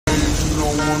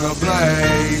don't wanna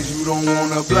blaze, you don't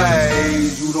wanna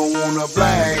blaze, you don't wanna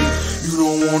blaze, you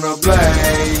don't wanna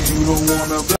blaze, you don't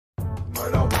wanna blaze.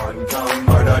 Murder one, come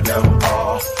murder them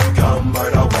all. Come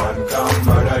murder one, come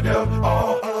murder them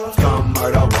all. Come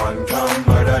murder one, come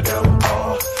murder them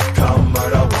all. Come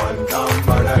murder one, come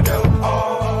murder them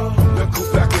all. Look who's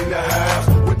back in the house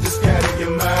with this cat in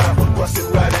your mouth. Bust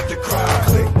it right at the crowd.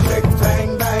 Click, click,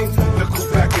 bang, bang. Look who's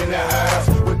back in the house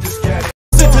with this cat.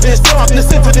 Into this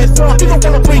darkness, into this dark. You don't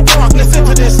wanna bring darkness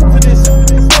into this.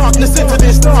 Darkness into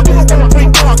this dark. You don't wanna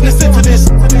bring darkness into this.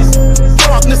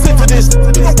 Darkness into this.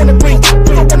 You don't wanna bring.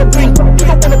 You don't wanna bring. You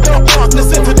don't wanna bring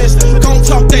darkness into this. Gon'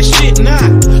 talk that shit now.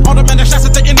 Automatic shots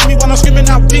at the enemy while I'm screaming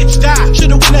out, bitch, die.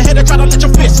 Should've went ahead and tried to let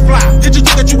your fists fly. Did you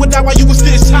think that you would die while you was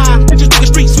this high? Did you think the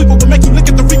street sweeper would make you look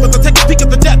at the reaper to take a peek at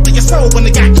the depth of your soul when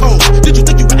it got cold? Did you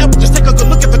think you would ever just take a good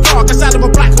look at the dark inside of a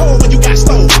black hole when you got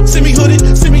stole? Semi hooded,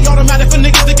 semi automatic for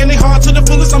niggas thinking they hard to the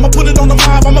fullest. I'ma put it on the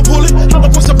mob, I'ma pull it. I'ma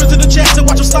push up into the chest and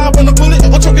watch them slide on the bullet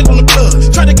or choke it on the blood.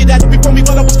 Try to get at it before me,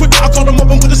 but I was quicker. I caught him up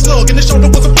with a slug and the shoulder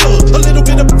was a plug. A little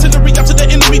bit of artillery out to the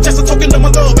enemy, just a token of my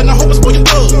love, and I hope it's for your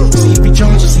love. See if he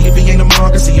charges, see if he ain't a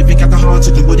marker, see if he got the heart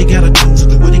to do what he gotta do, to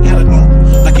do what he gotta do.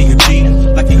 Like he a G,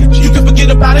 like he a G. You can forget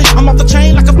about it, I'm off the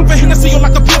chain like a flip of Hennessy or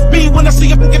like a flip B. When I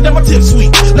see a thinking that my tip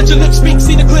sweet. Let your lips speak,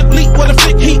 see the clip leak with a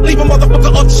flick heat, leave a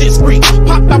motherfucker up shit spree.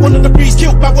 Pop by one of the breeds,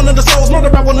 killed by one of the souls,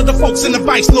 murdered by one of the folks in the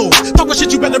vice lord. Talking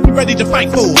shit you better be ready to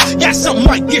fight for. Yeah, something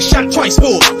might get shot twice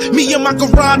for. Me and my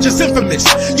garage is infamous.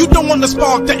 You don't wanna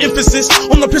spark the emphasis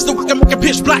on the pistol, we can make it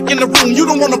pitch black in the room. You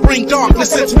don't wanna bring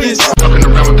darkness into this. Fucking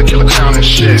around with the killer clown and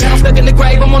shit. Now I'm stuck in the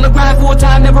grave, I'm on the grind full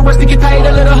time, never rush to get paid.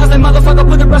 A little hustling motherfucker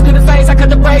put the rust in the face. I cut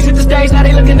the braids, hit the stage, now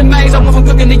they look in the maze. I went from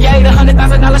cooking to yay to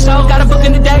 $100,000 shows. Got a book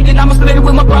in the day, and I'ma split it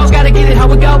with my bros. Gotta get it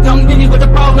how it go, come busy with the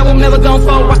pro. No, I'm never gon'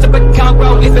 fold, watch the break count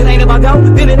grow. If it ain't about go,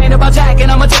 then it ain't about jack.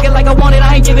 And I'ma take it like I want it,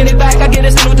 I ain't giving it back. I get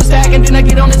it with the stack, and then I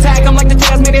get on the tack. I'm like the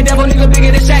Tasmanian devil, nigga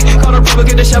bigger than Shaq. Call a river,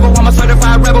 get the shovel, I'm a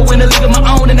certified rebel. When I leave of my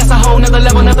own, and that's a whole nother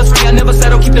level, another three. I never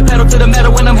settle, keep the pedal to the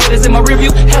metal. When I'm hitters in my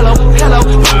review, hello, hello.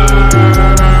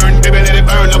 Burn, baby, let it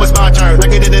burn, now it's my turn. I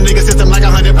get in the nigga system like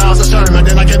 100 pounds of Sherman.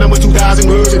 Then I get them with 2,000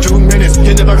 words in 2 minutes.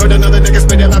 You never heard another nigga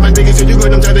spend it like my niggas. So you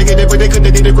heard them try to get it, but they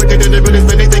couldn't did it quicker than they really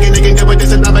spend. They thinking they can get with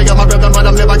this, and now I got my rhythm, but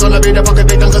I'm never gonna be the fucking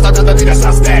victim, cause I'm gonna be the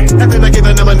suspect. I feel like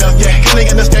giving them enough, yeah. Can they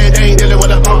understand? They ain't dealing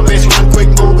with a pump bitch. One quick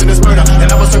move and it's murder.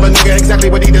 And I'ma serve a nigga exactly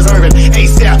what he deserving.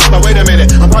 ASAP, but wait a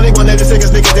minute. I'm probably one of the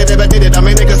sickest niggas that ever did it. I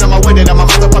mean niggas, I'm a with it. I'm a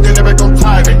motherfucking lyrical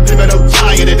tyrant. Living up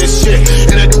tired of this shit.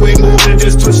 And I do it more than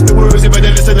just twist the words. You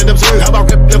better listen and observe. How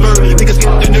about rip the bird? Niggas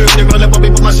get the nerve. They run up on me,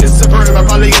 but my shit's superb. I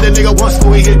probably hit a nigga once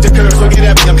before he hit the curve. So get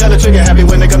at me. I'm kinda trigger happy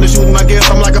when they come to shooting my gift.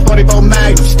 I'm like a 44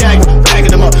 mag. I'm staggering,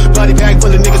 bagging them up. Body bag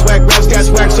full of niggas, whack raps, gas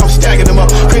wax, so I'm stacking them up.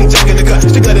 Cream jack in the cut.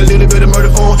 Still got a little bit of murder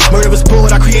porn. Murder was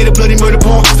pulled. I created bloody murder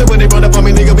porn. So when they run up on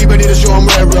me, nigga, be ready to show them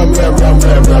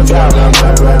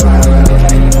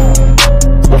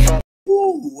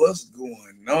What's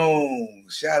going on?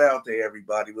 Shout out to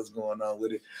everybody. What's going on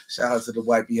with it? Shout out to the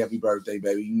wifey. Happy birthday,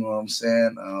 baby. You know what I'm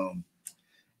saying?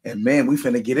 And man, we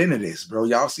finna get into this, bro.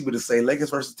 Y'all see what it say.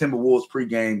 Lakers versus Timberwolves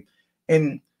pregame.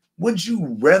 And would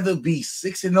you rather be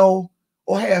 6-0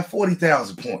 or have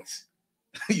 40,000 points?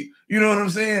 You know what I'm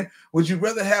saying? Would you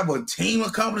rather have a team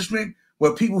accomplishment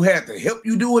where people had to help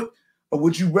you do it? Or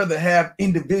would you rather have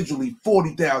individually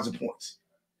 40,000 points?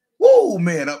 Whoa,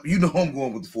 man, you know I'm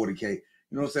going with the 40K.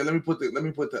 You know what I'm saying? Let me put the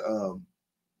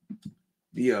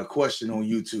question on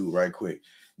YouTube right quick.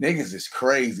 Niggas is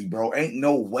crazy, bro. Ain't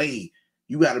no way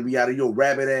you got to be out of your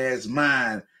rabbit ass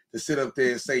mind to sit up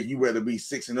there and say you rather be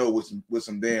 6-0 with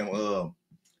some damn and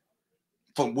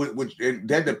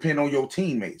that depend on your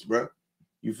teammates, bro.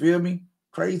 You feel me?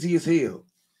 Crazy as hell.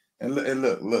 And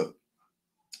look.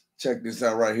 Check this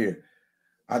out right here.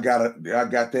 I got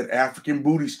that African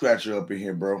booty scratcher up in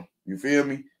here, bro. You feel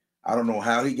me? I don't know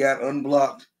how he got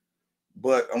unblocked,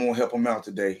 but I'm gonna help him out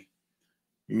today.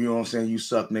 You know what I'm saying? You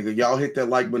suck, nigga. Y'all hit that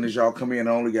like button as y'all come in.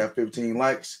 I only got 15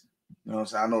 likes. You know what I'm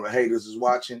saying? I know the haters is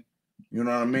watching. You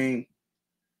know what I mean?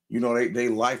 You know, they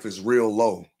life is real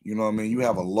low. You know what I mean? You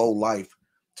have a low life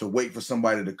to wait for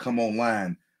somebody to come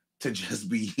online to just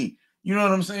be, you know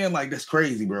what I'm saying? Like, that's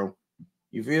crazy, bro.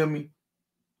 You feel me?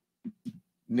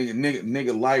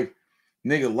 Nigga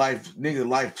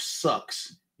life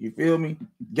sucks. You feel me?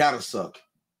 Gotta suck.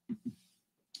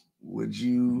 Would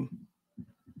you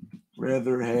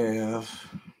rather have?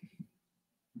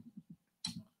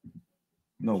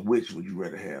 No, which would you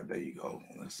rather have? There you go.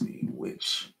 Let's see.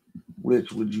 Which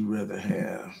would you rather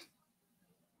have?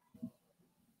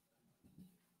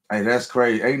 Hey, that's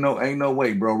crazy. Ain't no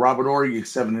way, bro. Robert Ory is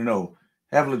 7-0.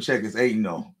 Havlicek is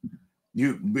 8-0.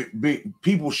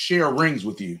 People share rings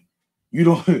with you. You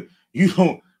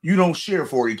don't you don't share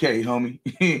 40K,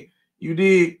 homie. You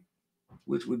did.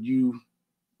 Which would you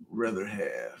rather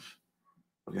have?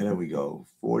 Okay, there we go.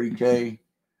 40K,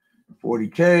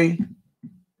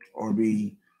 or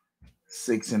be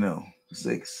 6-0.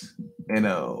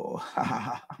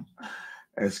 6-0.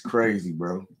 That's crazy,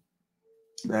 bro.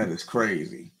 That is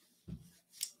crazy.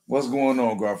 What's going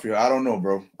on, Garfield? I don't know,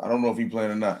 bro. I don't know if he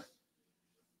playing or not.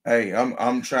 Hey,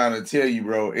 I'm trying to tell you,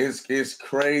 bro. It's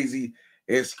crazy.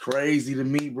 It's crazy to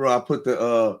me, bro. I put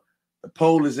the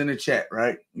poll is in the chat,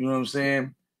 right? You know what I'm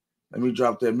saying? Let me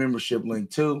drop that membership link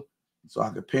too, so I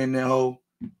can pin that hole.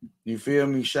 You feel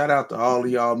me? Shout out to all of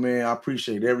y'all, man. I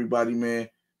appreciate everybody, man.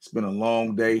 It's been a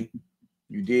long day.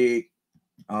 You dig?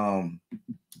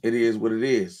 It is what it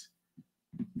is.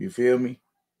 You feel me?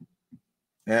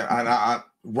 And I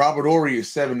Robert Ory is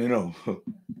 7-0.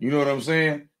 You know what I'm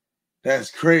saying?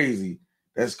 That's crazy.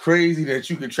 That's crazy that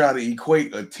you can try to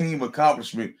equate a team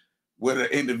accomplishment with an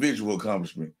individual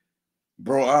accomplishment.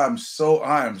 Bro, I am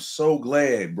so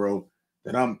glad, bro,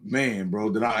 that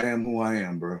that I am who I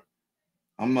am, bro.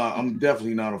 I'm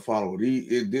definitely not a follower.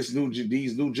 These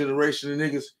new generation of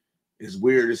niggas is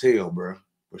weird as hell, bro,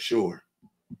 for sure.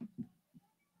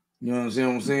 You know what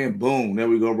I'm saying? Boom, there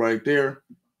we go right there.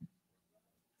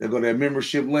 There go that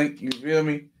membership link. You feel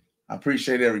me? I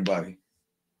appreciate everybody.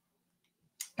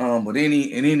 But in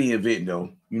any event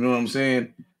though, you know what I'm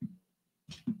saying?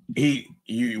 We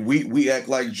act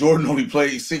like Jordan only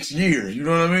played 6 years. You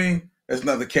know what I mean? That's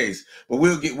not the case. But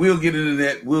we'll get into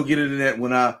that. We'll get into that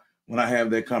when I have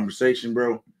that conversation,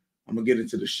 bro. I'm gonna get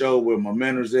into the show where my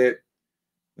manners at.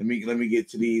 Let me get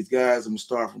to these guys. I'm gonna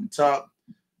start from the top.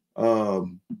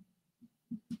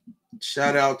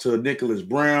 Shout out to Nicholas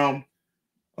Brown.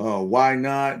 Why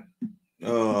not?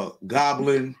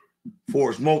 Goblin,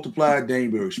 Force Multiply,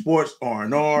 Daneberry Sports,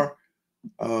 R&R.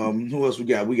 Who else we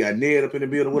got? We got Ned up in the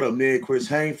building. What up, Ned? Chris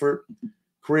Hainford,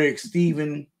 Craig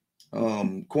Steven,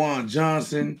 Quan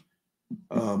Johnson,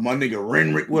 my nigga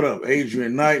Renrick. What up?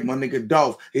 Adrian Knight, my nigga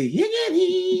Dolph.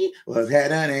 Hey, what's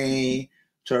happening?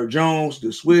 Char Jones,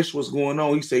 the Swish, what's going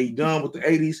on? He say he done with the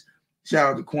 80s.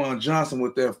 Shout out to Quan Johnson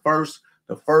with the first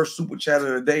super chat of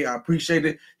the day. I appreciate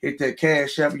it. Hit that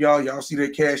cash app, y'all. Y'all see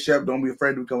that cash app. Don't be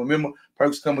afraid to become a member.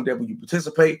 Perks come with that when you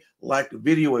participate. Like the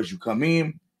video as you come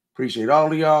in. Appreciate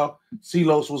all of y'all.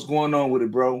 Celos, what's going on with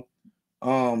it, bro?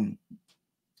 I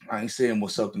ain't saying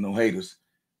what's up to no haters,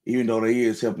 even though they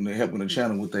is helping the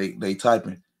channel with they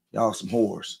typing. Y'all some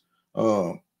whores.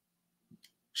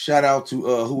 Shout out to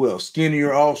who else?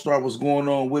 Skinnier All-Star, what's going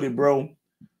on with it, bro?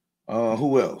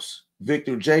 Who else?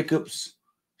 Victor Jacobs.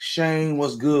 Shane,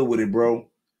 what's good with it, bro?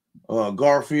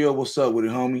 Garfield, what's up with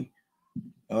it, homie?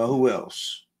 Who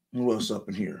else? Who else up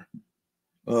in here?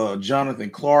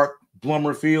 Jonathan Clark,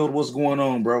 Blummerfield, what's going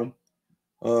on, bro?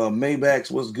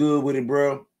 Maybachs, what's good with it,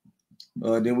 bro?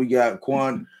 Then we got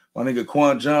my nigga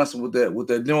Quan Johnson with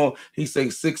that demo. He say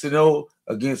 6-0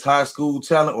 against high school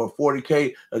talent or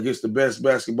 40K against the best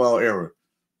basketball era.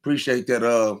 Appreciate that.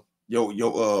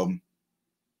 Your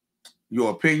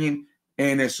opinion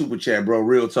and that super chat, bro.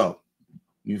 Real talk.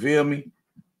 You feel me?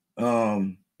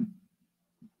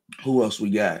 Who else we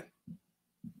got?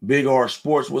 Big R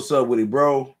Sports, what's up with it,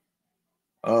 bro?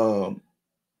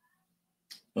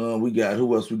 We got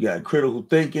who else? We got Critical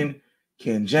Thinking,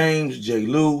 Ken James, J.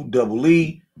 Lou, Double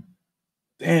E.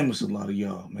 Damn, it's a lot of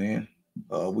y'all, man.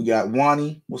 We got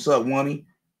Wani. What's up, Wani?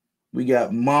 We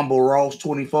got Mambo Ross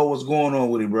 24. What's going on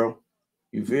with it, bro?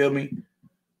 You feel me?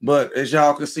 But as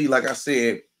y'all can see, like I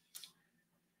said,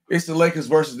 it's the Lakers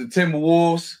versus the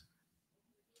Timberwolves.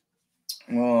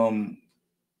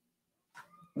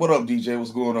 What up, DJ?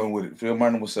 What's going on with it? Phil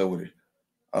Martin, what's up with it?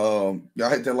 Y'all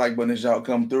hit that like button as y'all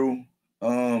come through.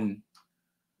 I'm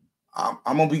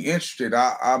gonna be interested.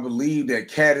 I believe that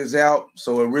Cat is out,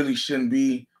 so it really shouldn't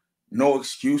be no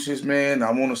excuses, man.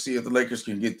 I want to see if the Lakers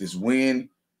can get this win.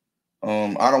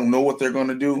 I don't know what they're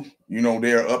gonna do. You know,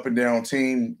 they're an up and down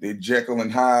team. They're Jekyll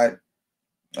and Hyde.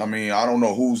 I mean, I don't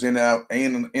know who's in the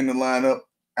lineup,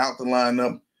 out the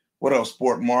lineup. What else,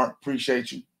 Sport Mark?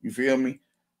 Appreciate you. You feel me?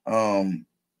 You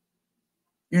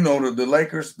know, the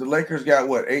Lakers got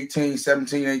what, 18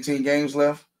 games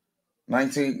left?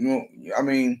 19. You know, I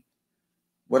mean,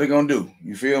 what are they gonna do?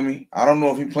 You feel me? I don't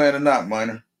know if he's playing or not,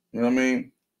 Minor. You know what I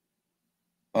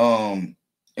mean?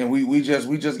 And we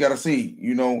just gotta see,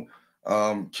 you know.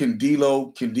 Can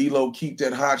D'Lo keep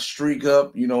that hot streak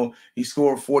up? You know, he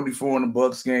scored 44 in the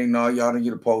Bucks game. No, y'all didn't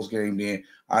get a post game then.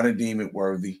 I didn't deem it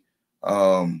worthy.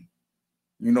 You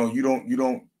know,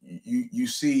 you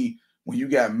see when you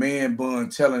got Man Bun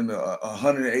telling a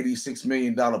 $186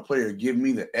 million player, give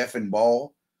me the effing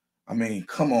ball. I mean,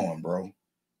 come on, bro.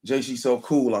 JC so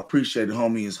cool. I appreciate it,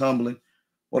 homie. It's humbling.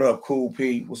 What up, Cool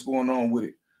P? What's going on with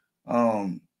it?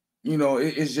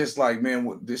 It's just like, man,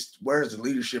 where's the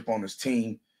leadership on this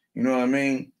team? You know what I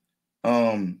mean?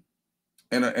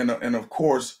 And of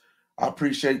course, I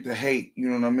appreciate the hate. You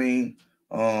know what I mean?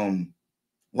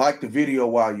 Like the video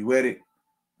while you edit.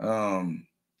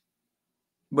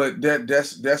 But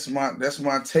that's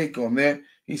my take on that.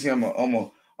 He said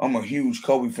I'm a huge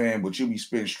Kobe fan, but you be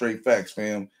spitting straight facts,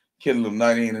 fam. Killing them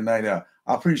night in and night out.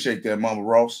 I appreciate that, Mama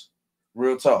Ross.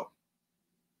 Real talk.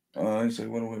 He said,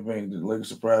 "What do we bring? Did the Lakers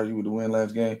surprise you with the win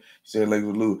last game?" He said, "Lakers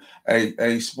would lose."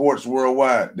 Hey, sports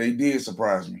worldwide, they did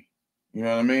surprise me. You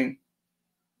know what I mean?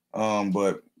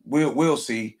 But we'll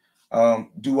see. Am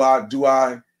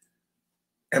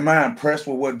I impressed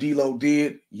with what D'Lo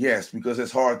did? Yes, because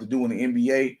it's hard to do in the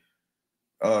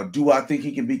NBA. Do I think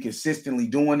he can be consistently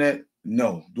doing that?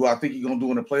 No. Do I think he's gonna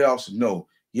do in the playoffs? No.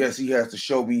 Yes, he has to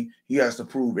show me. He has to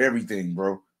prove everything,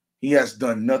 bro. He has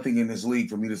done nothing in this league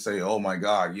for me to say, "Oh my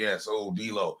God, yes, oh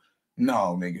D'Lo."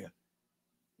 No, nigga.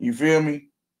 You feel me?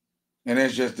 And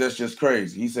that's just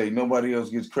crazy. He say nobody else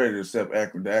gets credit except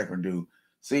Akron, the Akron dude.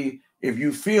 See, if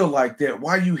you feel like that,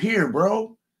 why you here,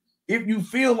 bro? If you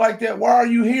feel like that, why are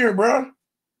you here, bro?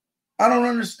 I don't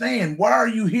understand. Why are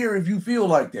you here if you feel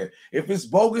like that? If it's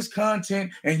bogus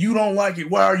content and you don't like it,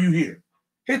 why are you here?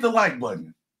 Hit the like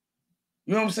button.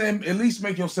 You know what I'm saying? At least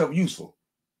make yourself useful.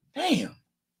 Damn.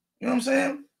 You know what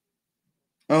I'm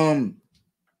saying?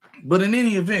 But in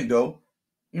any event, though,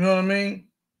 you know what I mean?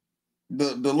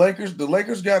 The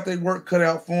Lakers got their work cut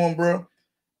out for them, bro.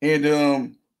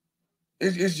 And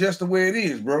it's just the way it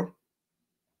is, bro.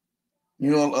 You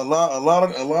know, a lot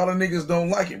of niggas don't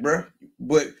like it, bro.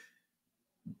 But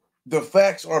the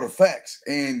facts are the facts,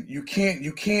 and you can't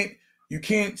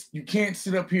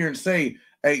sit up here and say,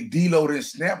 "Hey, D'Lo didn't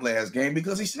snap last game,"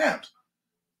 because he snapped.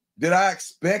 Did I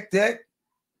expect that?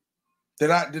 Did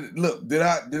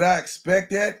I expect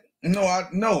that?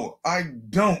 No, I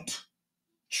don't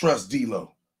trust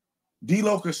D'Lo.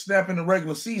 D'Lo could snap in the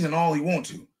regular season all he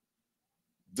wants to.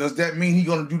 Does that mean he's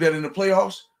gonna do that in the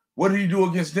playoffs? What did he do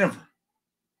against Denver?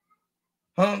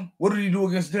 Huh? What did he do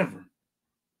against Denver?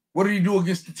 What did he do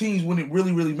against the teams when it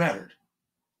really, really mattered?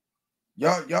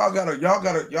 Y'all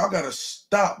gotta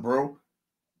stop, bro.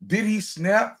 Did he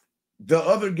snap the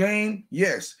other game?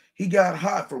 Yes. He got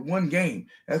hot for one game.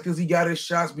 That's because he got his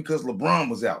shots because LeBron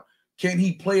was out. Can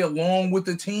he play along with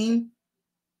the team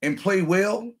and play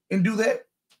well and do that?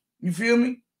 You feel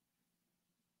me?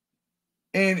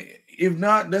 And if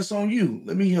not, that's on you.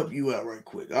 Let me help you out right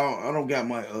quick. I don't got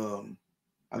my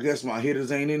I guess my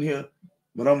hitters ain't in here,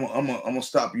 but I'm gonna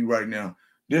stop you right now.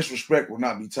 Disrespect will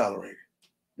not be tolerated.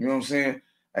 You know what I'm saying?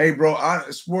 Hey, bro,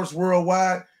 sports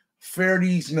worldwide, fair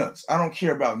these nuts. I don't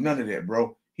care about none of that,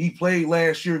 bro. He played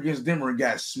last year against Denver and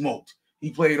got smoked.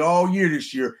 He played all year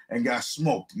this year and got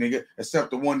smoked, nigga, except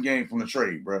the one game from the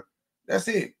trade, bro. That's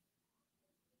it.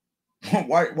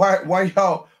 Why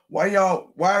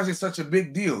is it such a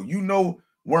big deal? You know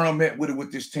where I'm at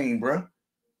with this team, bro.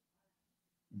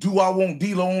 Do I want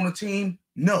D'Lo on the team?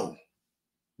 No.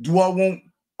 Do I want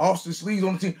Austin Sleeves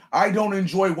on the team? I don't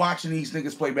enjoy watching these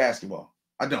niggas play basketball.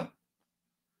 I don't.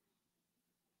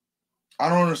 I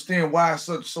don't understand why it's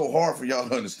so hard for y'all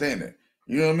to understand that.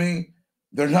 You know what I mean?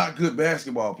 They're not good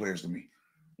basketball players to me.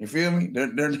 You feel me? They're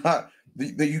not.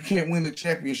 You can't win the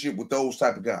championship with those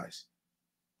type of guys.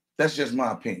 That's just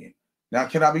my opinion. Now,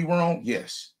 can I be wrong?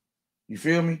 Yes. You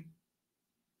feel me?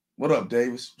 What up,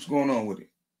 Davis? What's going on with it?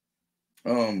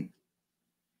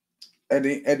 At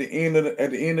the end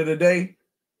of the day,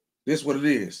 this is what it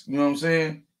is. You know what I'm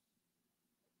saying?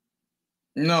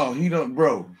 No, he don't,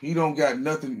 bro. He don't got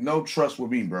nothing, no trust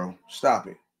with me, bro. Stop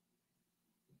it.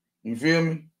 You feel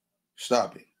me?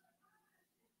 Stop it.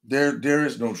 There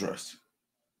is no trust.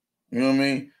 You know what I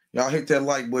mean? Y'all hit that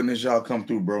like button as y'all come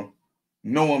through, bro.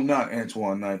 No, I'm not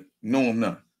Antoine Knight. No, I'm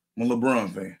not. I'm a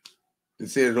LeBron fan. They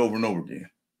said it over and over again.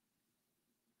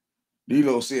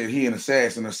 D'Lo said he an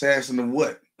assassin. Assassin of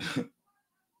what?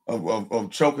 of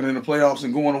choking in the playoffs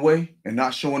and going away and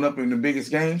not showing up in the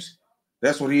biggest games?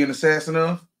 That's what he an assassin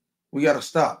of? We got to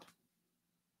stop.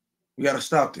 We got to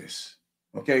stop this.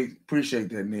 Okay? Appreciate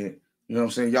that, Ned. You know what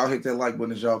I'm saying? Y'all hit that like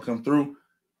button as y'all come through.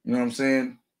 You know what I'm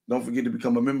saying? Don't forget to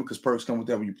become a member because perks come with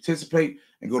that when you participate,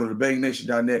 and go to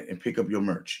thebagnation.net and pick up your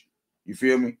merch. You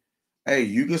feel me? Hey,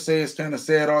 you can say it's kind of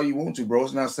sad all you want to, bro.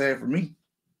 It's not sad for me.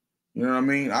 You know what I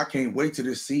mean? I can't wait till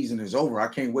this season is over. I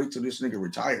can't wait till this nigga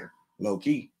retire, low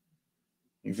key.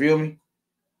 You feel me?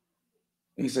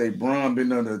 He say Bron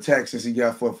been under attack since he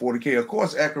got for 40K. Of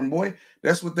course, Akron boy,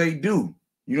 that's what they do.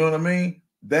 You know what I mean?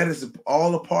 That is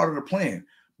all a part of the plan.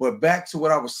 But back to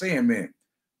what I was saying, man.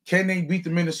 Can they beat the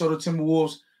Minnesota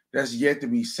Timberwolves? That's yet to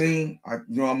be seen. I'm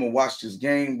gonna watch this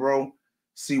game, bro.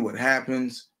 See what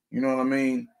happens. You know what I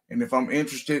mean? And if I'm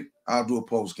interested, I'll do a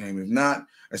post game. If not,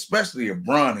 especially if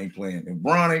Bron ain't playing. If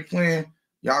Bron ain't playing,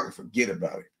 y'all can forget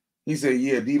about it. He said,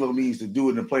 yeah, D'Lo needs to do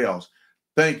it in the playoffs.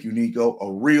 Thank you, Nico.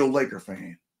 A real Laker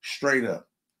fan. Straight up.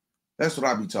 That's what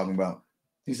I be talking about.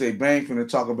 He said, Bang finna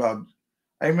talk about,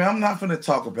 hey, man, I'm not finna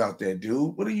talk about that,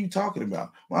 dude. What are you talking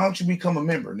about? Why don't you become a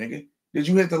member, nigga? Did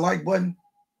you hit the like button?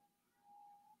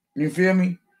 You feel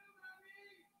me?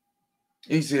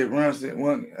 He said, Ron said,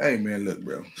 well, hey, man, look,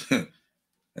 bro.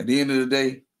 At the end of the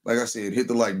day, like I said, hit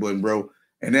the like button, bro.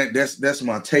 And that's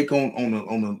my take on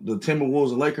the Timberwolves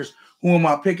and Lakers. Who am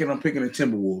I picking? I'm picking the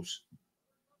Timberwolves.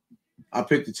 I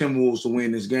picked the Timberwolves to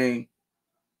win this game.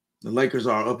 The Lakers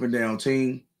are an up and down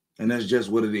team, and that's just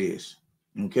what it is.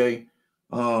 Okay.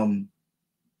 In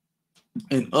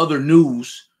other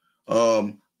news,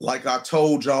 like I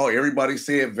told y'all, everybody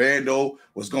said Vando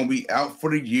was going to be out for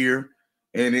the year,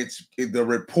 and the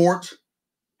report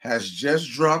has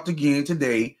just dropped again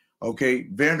today. Okay,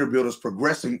 Vanderbilt is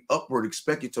progressing upward,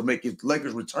 expected to make its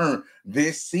Lakers return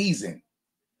this season.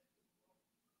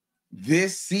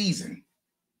 This season.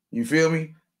 You feel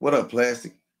me? What up,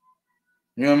 Plastic?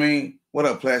 You know what I mean? What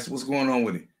up, Plastic? What's going on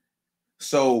with it?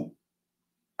 So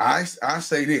I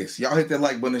say this. Y'all hit that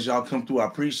like button as y'all come through. I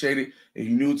appreciate it. If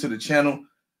you're new to the channel,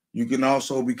 you can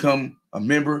also become a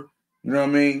member. You know what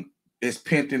I mean? It's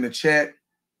pinned in the chat.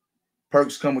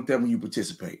 Perks come with that when you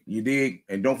participate. You dig?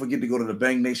 And don't forget to go to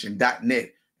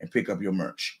thebangnation.net and pick up your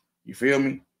merch. You feel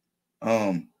me?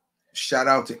 Shout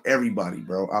out to everybody,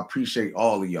 bro. I appreciate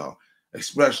all of y'all,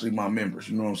 especially my members.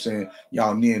 You know what I'm saying?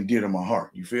 Y'all near and dear to my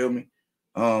heart. You feel me?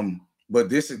 But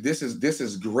this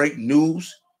is great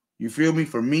news. You feel me?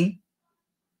 For me.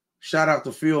 Shout out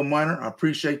to Phil Minor. I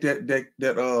appreciate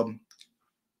the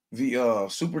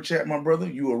super chat, my brother.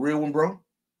 You a real one, bro.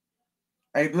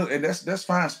 Hey, look, and that's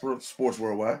fine, Sports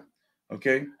Worldwide.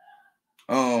 Okay.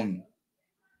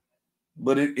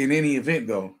 But in any event,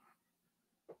 though,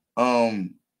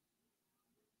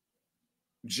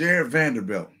 Jared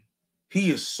Vanderbilt,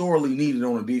 he is sorely needed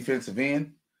on the defensive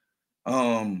end.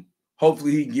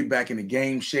 Hopefully he can get back into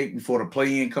game shape before the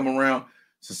play-in come around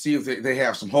to see if they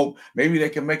have some hope. Maybe they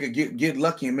can get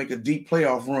lucky and make a deep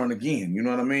playoff run again. You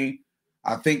know what I mean?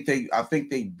 I think they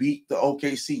beat the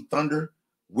OKC Thunder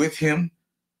with him.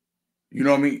 You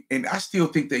know what I mean? And I still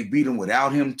think they beat him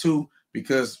without him too,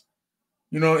 because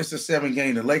you know it's a 7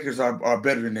 game. The Lakers are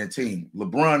better than that team.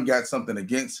 LeBron got something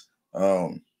against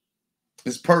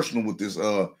it's personal with this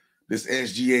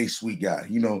SGA sweet guy,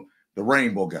 you know, the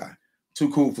rainbow guy.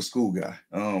 Too cool for school guy.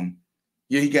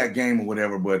 Yeah, he got game or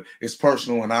whatever, but it's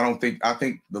personal, and I think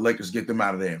the Lakers get them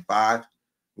out of there in 5,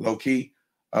 low key.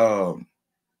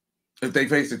 If they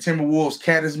face the Timberwolves,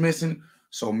 Cat is missing,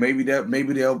 so maybe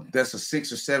that's a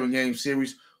 6 or 7 game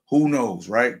series. Who knows,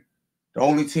 right? The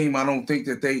only team I don't think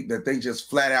that they just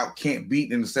flat out can't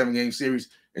beat in the 7 game series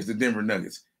is the Denver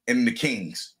Nuggets and the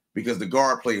Kings, because the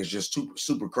guard play is just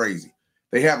super crazy.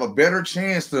 They have a better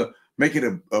chance to make it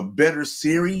a better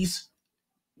series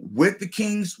with the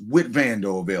Kings with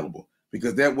Vando available,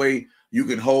 because that way you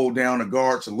can hold down the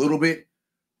guards a little bit.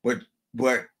 But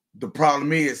the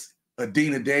problem is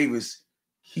Adina Davis,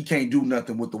 he can't do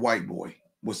nothing with the white boy,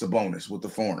 with Sabonis, with the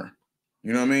foreigner.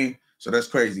 You know what I mean? So that's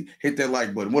crazy. Hit that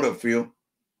like button. What up, Phil?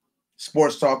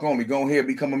 Sports Talk only. Go ahead,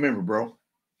 become a member, bro.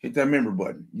 Hit that member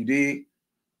button. You dig?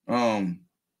 At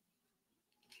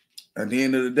the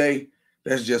end of the day,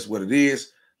 that's just what it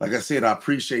is. Like I said, I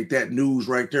appreciate that news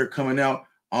right there coming out.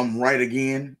 I'm right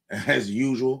again, as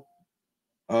usual.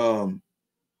 And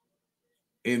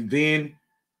then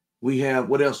we have,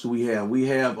 what else do we have? We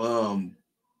have LeBron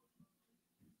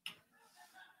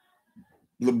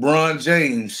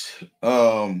James.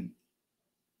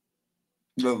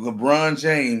 LeBron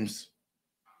James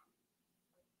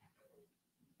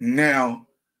now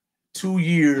 2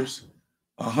 years,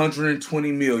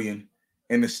 120 million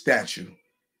in the statue.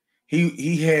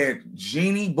 He had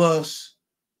Jeannie Buss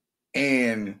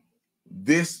and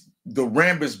the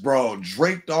Rambus broad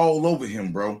draped all over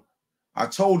him, bro. I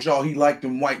told y'all he liked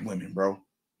them white women, bro.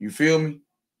 You feel me?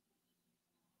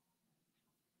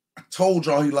 I told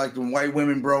y'all he liked them white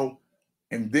women, bro.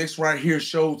 And this right here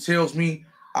tells me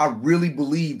I really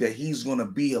believe that he's going to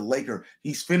be a Laker.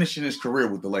 He's finishing his career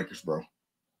with the Lakers, bro.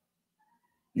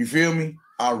 You feel me?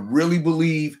 I really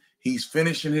believe he's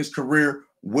finishing his career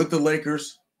with the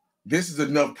Lakers. This is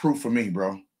enough proof for me,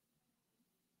 bro.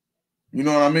 You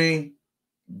know what I mean?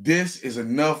 This is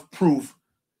enough proof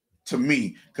to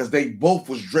me, because they both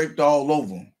was draped all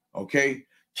over him, okay?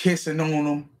 Kissing on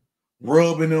him,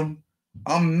 rubbing him,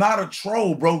 I'm not a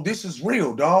troll, bro. This is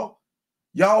real, dog.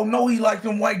 Y'all know he like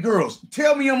them white girls.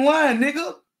 Tell me I'm lying,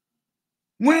 nigga.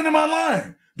 When am I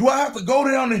lying? Do I have to go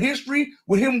down the history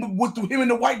with him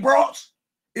and the white broads?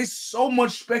 It's so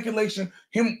much speculation.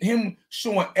 Him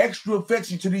showing extra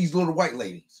affection to these little white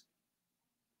ladies.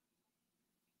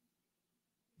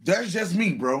 That's just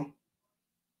me, bro.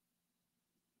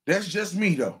 That's just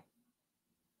me, though.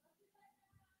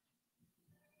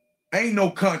 Ain't no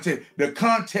context. The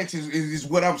context is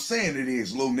what I'm saying it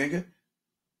is, little nigga.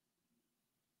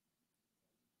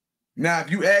 Now,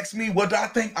 if you ask me what I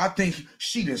think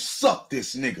she done sucked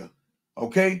this nigga.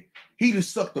 Okay? He done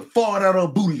sucked the fart out of a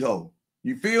booty hole.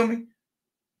 You feel me?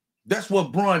 That's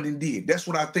what Brandon did. That's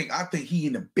what I think. I think he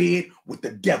in the bed with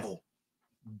the devil.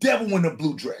 Devil in the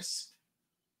blue dress.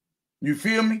 You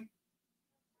feel me?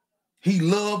 He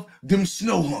loved them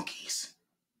snow hunkies.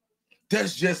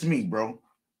 That's just me, bro.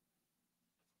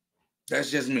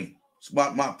 That's just me. It's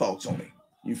about my thoughts on it.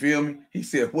 You feel me? He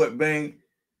said, what, Bang?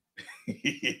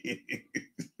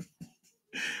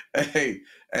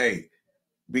 Hey,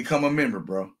 become a member,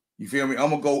 bro. You feel me? I'm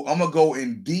gonna go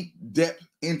in deep depth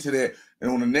into that.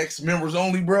 And on the next members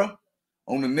only, bro.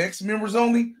 On the next members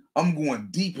only, I'm going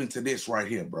deep into this right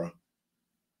here, bro.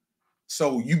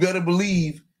 So you better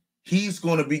believe he's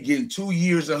gonna be getting 2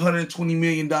 years, $120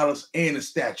 million and a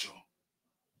statue.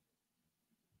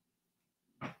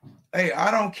 Hey,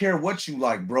 I don't care what you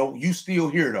like, bro. You still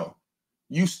here, though.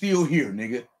 You still here,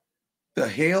 nigga. The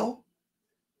hell?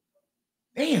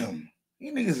 Damn.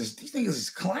 These niggas is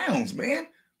clowns, man.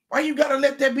 Why you gotta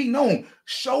let that be known?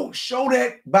 Show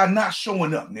that by not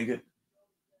showing up, nigga.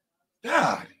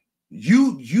 God,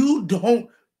 you don't,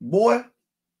 boy.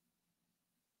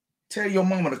 Tell your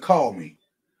mama to call me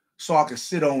so I can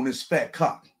sit on this fat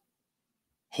cock.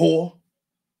 Whore.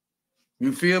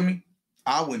 You feel me?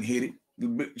 I wouldn't hit it.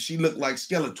 She looked like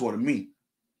Skeletor to me.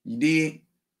 You did?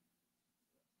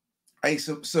 Hey,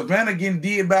 Savannah getting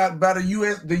did by the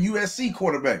USC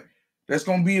quarterback. That's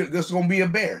gonna be a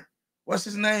bear. What's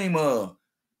his name?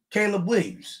 Caleb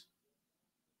Williams.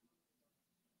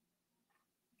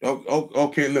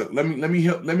 Okay, look, let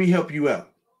me help you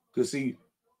out. Cause see,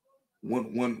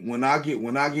 when I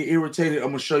get irritated, I'm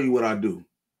gonna show you what I do.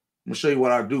 I'm gonna show you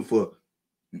what I do for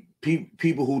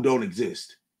people who don't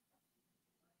exist.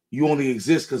 You only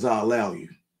exist because I allow you.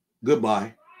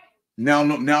 Goodbye. Now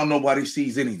nobody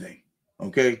sees anything.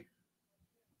 Okay?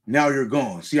 Now you're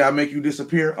gone. See how I make you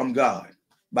disappear? I'm God.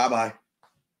 Bye-bye.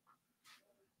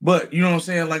 But, you know what I'm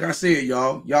saying? Like I said,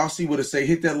 y'all see what it say.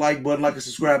 Hit that like button, like and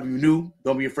subscribe if you're new.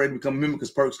 Don't be afraid to become a member because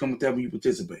perks come with that when you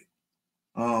participate.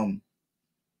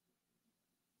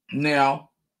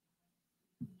 Now,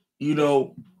 you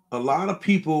know, a lot of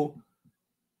people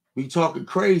be talking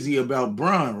crazy about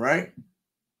Bron, right?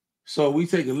 So we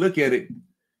take a look at it.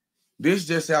 This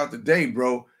just out today,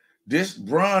 bro. This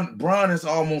Bron is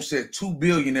almost at $2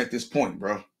 billion at this point,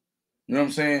 bro. You know what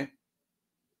I'm saying?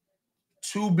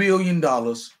 $2 billion.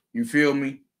 You feel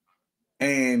me?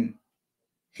 And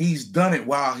he's done it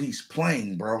while he's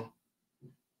playing, bro.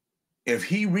 If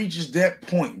he reaches that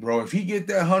point, bro, if he get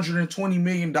that $120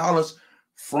 million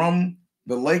from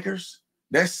the Lakers,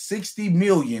 that's $60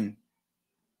 million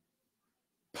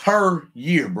per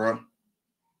year, bro.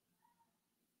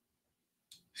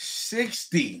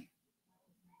 60,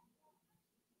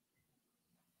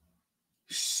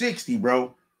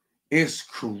 bro. It's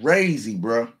crazy,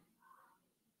 bro.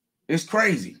 It's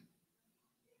crazy.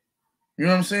 You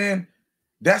know what I'm saying?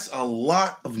 That's a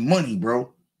lot of money,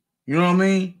 bro. You know what I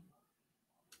mean?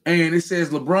 And it says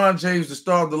LeBron James, the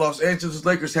star of the Los Angeles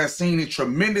Lakers, has seen a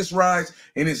tremendous rise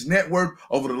in his net worth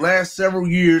over the last several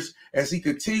years as he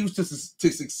continues to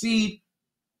succeed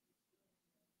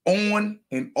on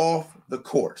and off the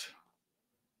court.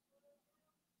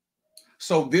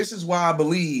 So this is why I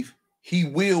believe he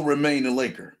will remain a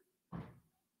Laker.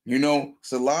 You know,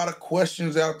 it's a lot of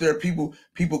questions out there. People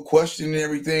questioning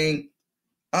everything.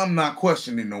 I'm not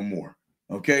questioning no more.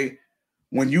 Okay.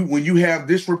 When you have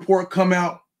this report come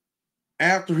out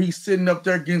after he's sitting up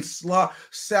there getting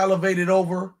salivated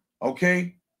over,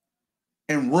 okay,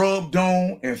 and rubbed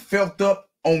on and felt up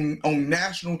on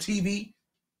national TV,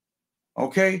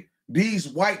 okay, these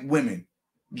white women,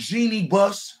 Jeannie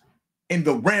Buss and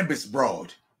the Rambis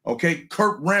broad, okay,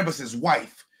 Kurt Rambis's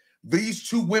wife. These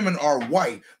two women are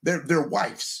white. They're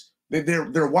wives.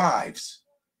 They're wives.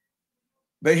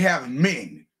 They have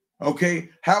men. Okay.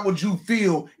 How would you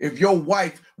feel if your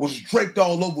wife was draped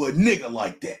all over a nigga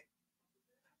like that?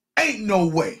 Ain't no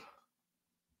way.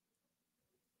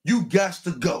 You got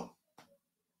to go.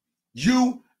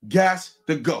 You got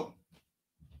to go.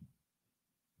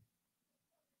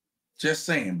 Just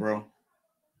saying, bro.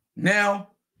 Now,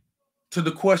 to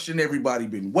the question everybody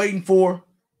been waiting for.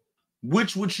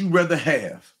 Which would you rather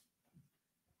have?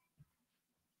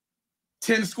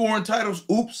 10 scoring titles?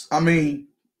 Oops. I mean,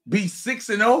 be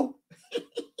 6-0?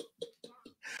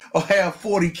 Or have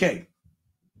 40K?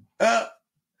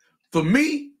 For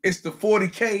me, it's the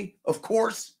 40K, of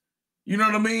course. You know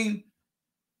what I mean?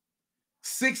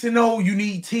 6-0, you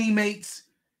need teammates.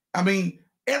 I mean,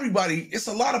 everybody, it's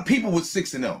a lot of people with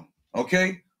 6-0,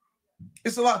 okay?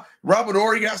 It's a lot. Robert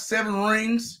Horry got 7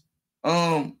 rings.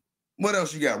 What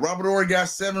else you got? Robert Horry got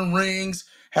 7 rings.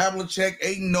 Havlicek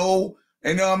 8-0.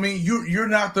 And I mean, you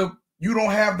don't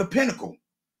have the pinnacle.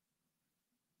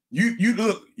 You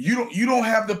don't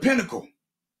have the pinnacle.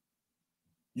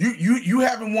 You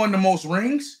haven't won the most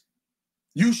rings.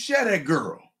 You share that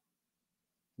girl.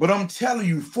 But I'm telling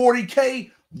you,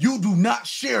 40K, you do not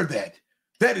share that.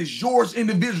 That is yours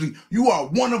individually. You are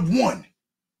one of one.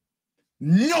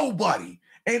 Nobody,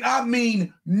 and I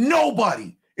mean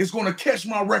nobody, is going to catch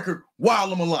my record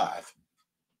while I'm alive.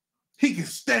 He can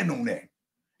stand on that.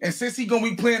 And since he's going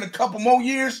to be playing a couple more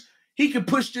years, he can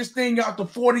push this thing out to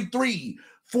 43,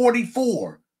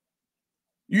 44,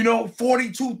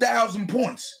 42,000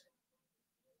 points.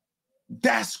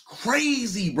 That's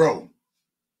crazy, bro.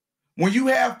 When you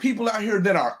have people out here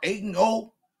that are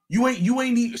 8-0, you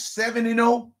ain't even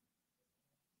 7-0.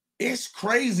 It's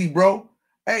crazy, bro.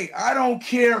 Hey, I don't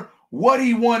care what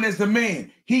he won as the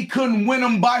man. He couldn't win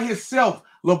them by himself.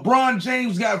 LeBron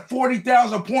James got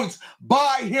 40,000 points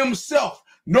by himself.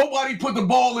 Nobody put the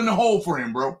ball in the hole for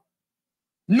him, bro.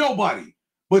 Nobody.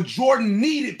 But Jordan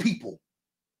needed people.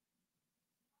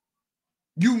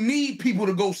 You need people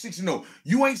to go 6-0.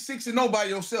 You ain't 6-0 by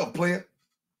yourself, player.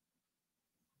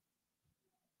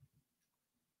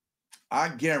 I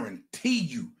guarantee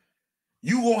you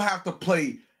gonna have to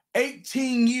play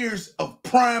 18 years of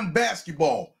prime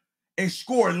basketball and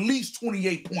score at least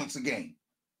 28 points a game.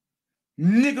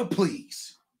 Nigga,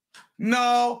 please.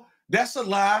 No, that's a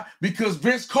lie, because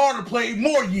Vince Carter played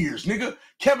more years, nigga.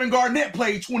 Kevin Garnett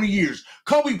played 20 years.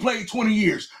 Kobe played 20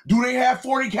 years. Do they have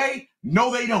 40K?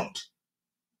 No, they don't.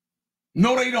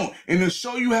 No, they don't. And to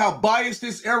show you how biased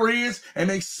this era is and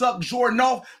they suck Jordan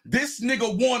off, this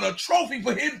nigga won a trophy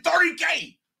for hitting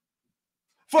 30K.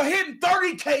 For hitting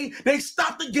 30K, they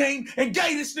stopped the game and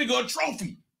gave this nigga a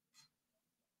trophy.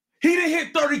 He didn't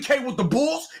hit 30K with the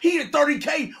Bulls. He hit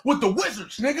 30K with the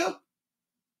Wizards, nigga.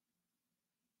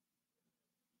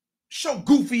 Show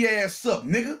goofy ass up,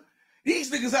 nigga.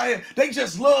 These niggas out here, they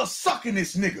just love sucking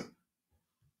this nigga.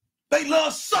 They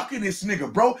love sucking this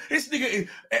nigga, bro. This nigga,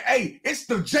 hey, it's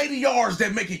the JDRs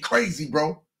that make it crazy,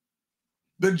 bro.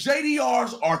 The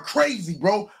JDRs are crazy,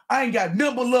 bro. I ain't got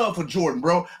nothing but love for Jordan,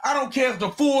 bro. I don't care if the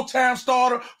full-time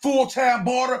starter, full-time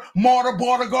martyr,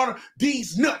 guarder.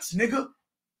 These nuts, nigga.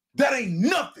 That ain't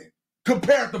nothing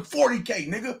compared to 40K,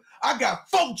 nigga. I got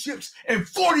 4 chips and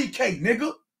 40K,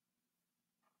 nigga.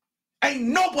 Ain't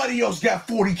nobody else got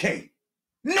 40K.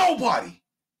 Nobody.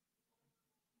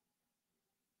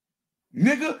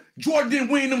 Nigga, Jordan didn't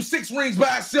win them 6 rings by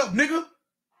himself, nigga.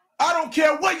 I don't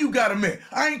care where you got him at.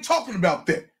 I ain't talking about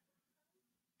that.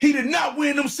 He did not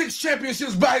win them 6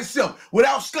 championships by himself.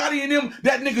 Without Scotty and them,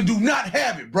 that nigga do not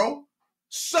have it, bro.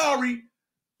 Sorry.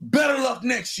 Better luck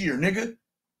next year, nigga.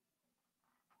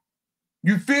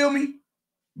 You feel me?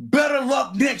 Better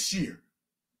luck next year.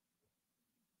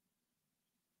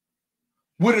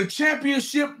 With a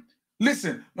championship,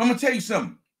 listen, I'm going to tell you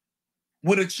something.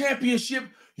 With a championship,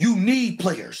 you need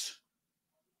players.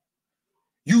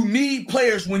 You need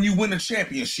players when you win a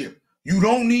championship. You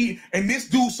don't need, and this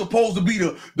dude's supposed to be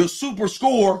the super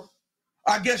scorer.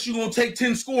 I guess you're going to take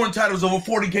 10 scoring titles over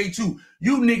 40K too.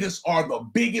 You niggas are the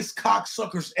biggest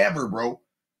cocksuckers ever, bro.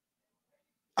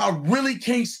 I really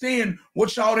can't stand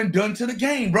what y'all done to the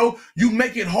game, bro. You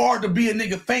make it hard to be a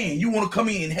nigga fan. You want to come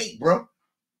in and hate, bro.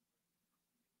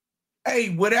 Hey,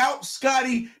 without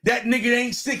Scotty, that nigga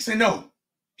ain't 6-0.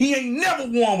 He ain't never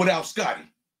won without Scotty.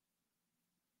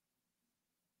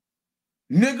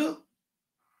 Nigga.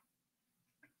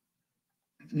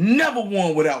 Never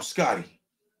won without Scotty.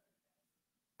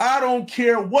 I don't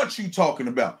care what you talking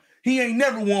about. He ain't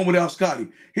never won without Scotty.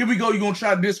 Here we go. You gonna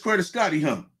try to discredit Scotty,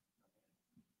 huh?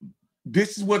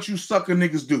 This is what you sucker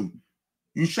niggas do.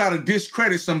 You try to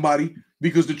discredit somebody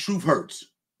because the truth hurts.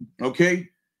 Okay?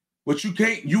 But you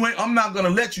can't, I'm not gonna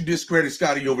let you discredit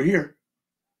Scotty over here.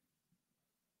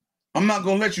 I'm not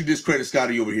gonna let you discredit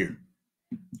Scotty over here.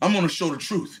 I'm gonna show the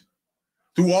truth.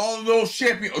 Through all of those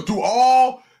through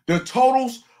all the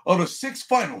totals of the 6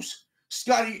 finals,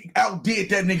 Scotty outdid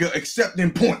that nigga except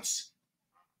in points.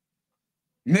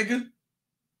 Nigga.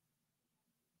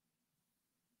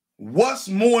 What's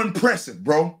more impressive,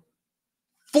 bro?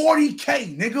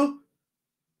 40K, nigga.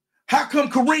 How come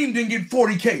Kareem didn't get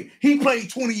 40K? He played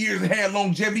 20 years and had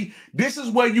longevity. This is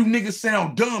where you niggas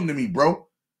sound dumb to me, bro.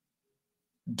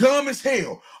 Dumb as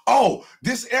hell. Oh,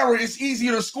 this era is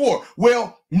easier to score.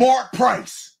 Well, Mark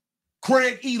Price,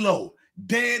 Craig Elo,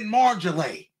 Dan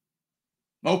Marjolais.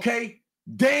 Okay?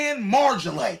 Dan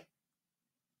Marjolais.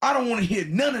 I don't want to hear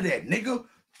none of that, nigga.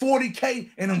 40K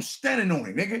and I'm standing on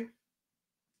it, nigga.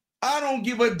 I don't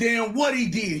give a damn what he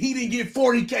did. He didn't get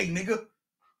 40K, nigga.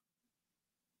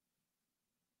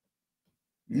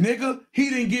 Nigga, he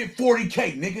didn't get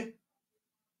 40K, nigga.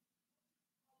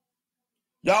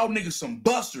 Y'all niggas some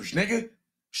busters, nigga.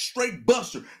 Straight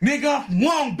buster. Nigga, I'm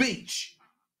Long Beach.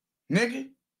 Nigga.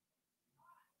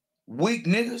 Weak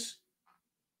niggas.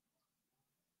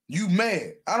 You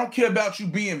mad. I don't care about you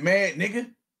being mad, nigga.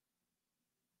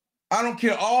 I don't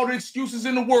care all the excuses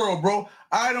in the world, bro.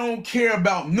 I don't care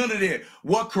about none of that.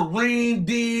 What Kareem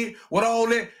did, what all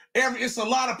that. It's a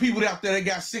lot of people out there that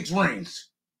got 6 rings.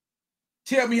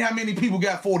 Tell me how many people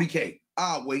got 40K.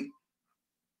 I'll wait.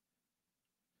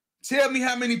 Tell me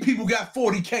how many people got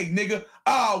 40K, nigga.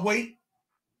 I'll wait.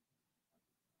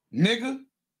 Nigga.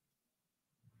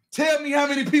 Tell me how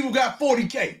many people got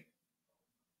 40K.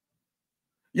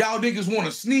 Y'all niggas want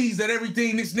to sneeze at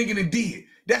everything this nigga done did.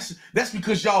 That's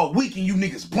because y'all weak and you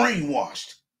niggas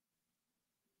brainwashed.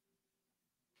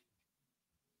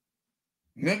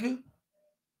 Nigga.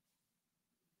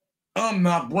 I'm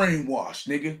not brainwashed,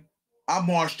 nigga. I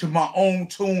march to my own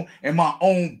tune and my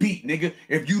own beat, nigga.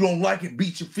 If you don't like it,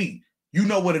 beat your feet. You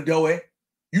know where to go at.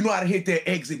 You know how to hit that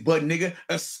exit button, nigga.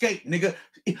 Escape, nigga.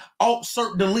 Alt,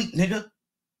 cert, delete, nigga.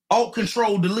 Alt,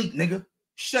 control, delete, nigga.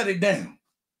 Shut it down.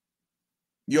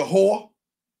 You whore.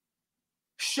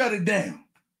 Shut it down.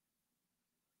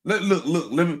 Look.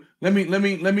 Let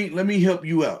me help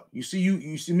you out. You see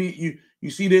you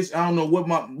see this? I don't know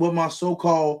what my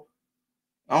so-called.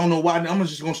 I don't know why. I'm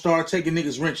just gonna start taking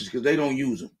niggas wrenches because they don't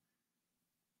use them.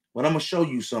 But I'm gonna show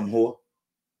you something, whore.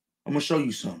 I'm gonna show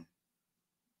you something.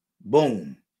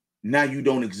 Boom. Now you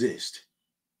don't exist.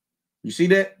 You see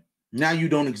that? Now you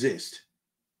don't exist.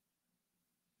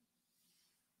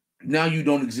 Now you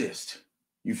don't exist.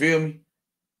 You feel me?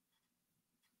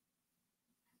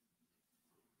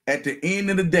 At the end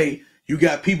of the day, you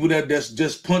got people that's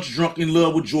just punch drunk in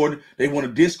love with Jordan. They want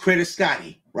to discredit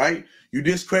Scottie, right? You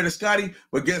discredit Scottie,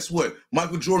 but guess what?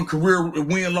 Michael Jordan career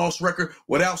win-loss record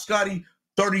without Scottie,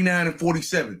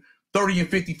 39-47,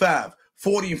 30-55,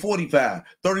 40-45,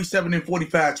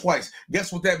 37-45 twice.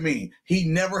 Guess what that means? He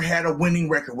never had a winning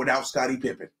record without Scottie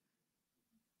Pippen.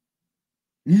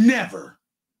 Never.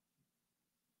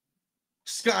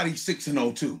 Scottie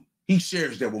 6-0 He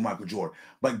shares that with Michael Jordan.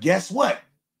 But guess what?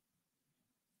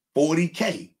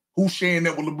 40K. Who's sharing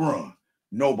that with LeBron?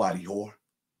 Nobody, whore.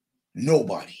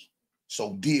 Nobody.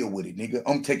 So deal with it, nigga.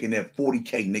 I'm taking that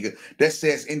 40K, nigga. That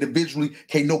says individually,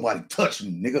 can't nobody touch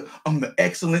me, nigga. I'm the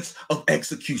excellence of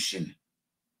execution.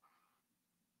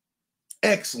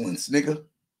 Excellence, nigga.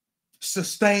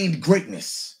 Sustained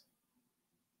greatness.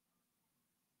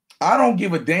 I don't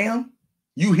give a damn.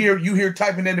 You hear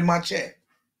typing that in my chat.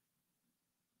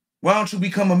 Why don't you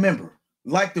become a member?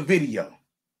 Like the video.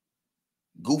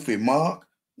 Goofy Mark.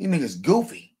 You niggas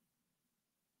goofy.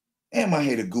 Damn, I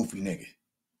hate a goofy nigga.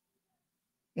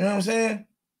 You know what I'm saying?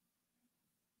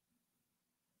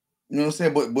 You know what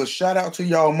I'm saying? But shout out to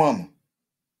y'all mama.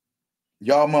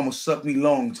 Y'all mama sucked me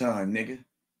long time, nigga.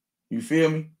 You feel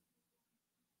me?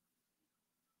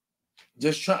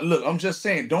 Just try. Look, I'm just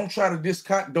saying, don't try to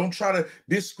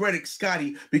discredit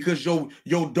Scottie because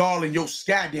your darling, your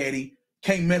sky daddy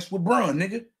can't mess with Bron,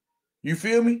 nigga. You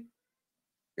feel me?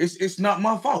 It's not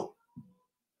my fault.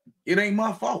 It ain't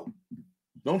my fault.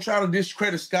 Don't try to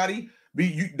discredit Scottie.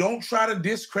 Don't try to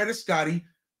discredit Scottie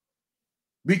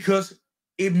because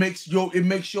it makes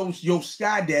your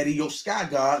sky daddy, your sky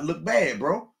god look bad,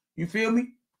 bro. You feel me?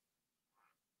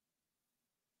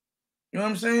 You know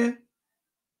what I'm saying?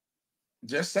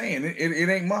 Just saying, it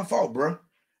ain't my fault, bro.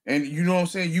 And you know what I'm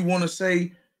saying? You want to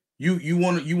say you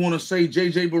want to say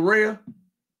JJ Barea?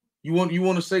 You want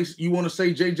to say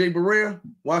JJ Barea?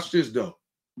 Watch this though.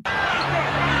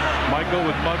 Might go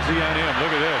with Muggsy on him.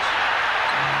 Look at this.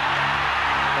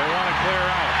 They want to clear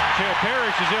out.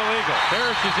 Parrish is illegal.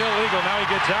 Parrish is illegal. Now he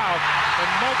gets out. And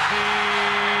Muggsy,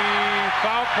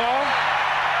 foul call?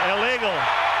 Illegal.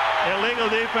 Illegal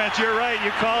defense. You're right.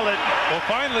 You called it. Well,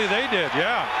 finally they did,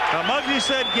 yeah. Now, Muggsy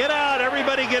said, get out.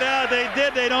 Everybody get out. They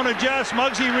did. They don't adjust.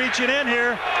 Muggsy reaching in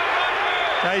here.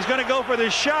 Now he's going to go for the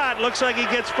shot. Looks like he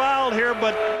gets fouled here,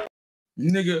 but...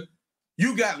 Nigga,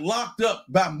 you got locked up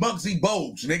by Muggsy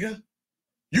Bogues, nigga.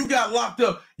 You got locked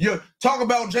up. You talk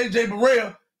about JJ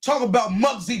Barea. Talk about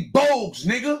Muggsy Bogues,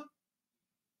 nigga.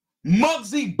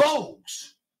 Muggsy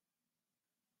Bogues.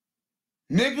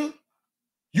 Nigga.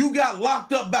 You got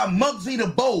locked up by Muggsy the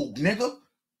Bogue, nigga.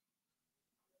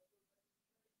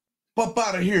 Up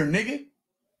out of here, nigga.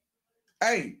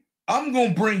 Hey, I'm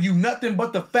going to bring you nothing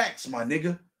but the facts, my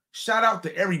nigga. Shout out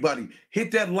to everybody.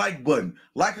 Hit that like button.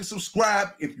 Like and subscribe.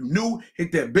 If you're new,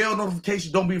 hit that bell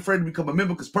notification. Don't be afraid to become a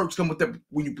member because perks come with that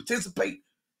when you participate.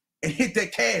 And hit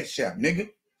that cash app, nigga.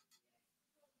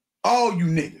 All you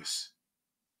niggas.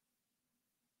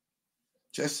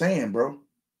 Just saying, bro.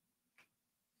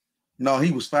 No,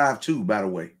 he was 5'2", by the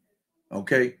way.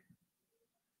 Okay?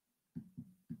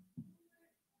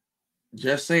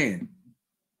 Just saying.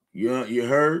 You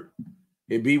heard?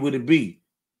 It be what it be.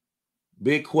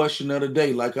 Big question of the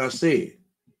day, like I said.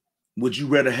 Would you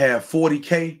rather have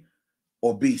 40K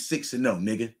or be 6-0,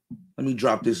 nigga? Let me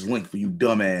drop this link for you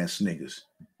dumbass niggas.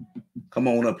 Come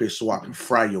on up here so I can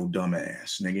fry your dumb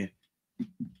ass, nigga.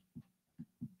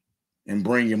 And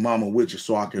bring your mama with you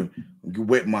so I can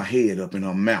wet my head up in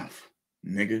her mouth,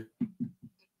 nigga.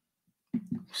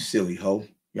 Silly hoe.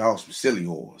 Y'all some silly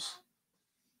whores.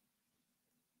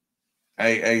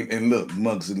 Hey, and look,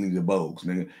 Muggsy the Bogues,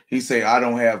 nigga. He say, I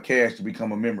don't have cash to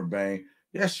become a member, bang.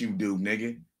 Yes, you do,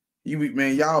 nigga.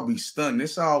 Man, y'all be stunned.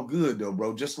 It's all good, though,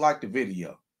 bro. Just like the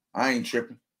video. I ain't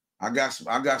tripping. I got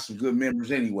some good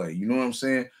members anyway. You know what I'm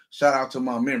saying? Shout out to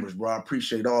my members, bro. I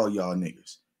appreciate all y'all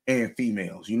niggas and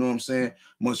females. You know what I'm saying?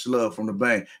 Much love from the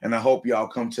bank. And I hope y'all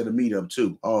come to the meetup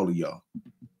too. All of y'all.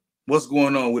 What's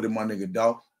going on with it, my nigga,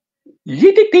 dog?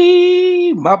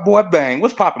 Yee my boy Bang.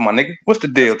 What's popping, my nigga? What's the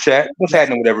deal, chat? What's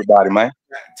happening with everybody, man?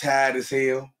 Tired as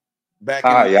hell. Yeah,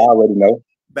 I already know.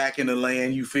 Back in the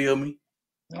land, you feel me?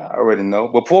 I already know.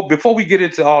 Before we get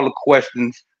into all the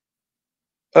questions,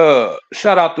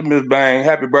 shout out to Miss Bang.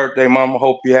 Happy birthday, mama.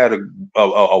 Hope you had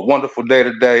a wonderful day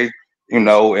today, you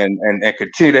know, and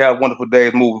continue to have wonderful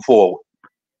days moving forward.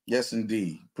 Yes,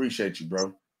 indeed. Appreciate you,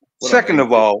 bro. Second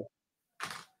of all,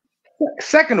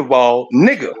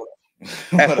 nigga,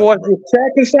 as far as this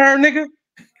chat concerned,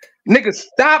 nigga,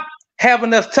 stop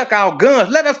having us tuck our guns.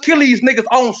 Let us kill these niggas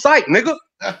on sight, nigga.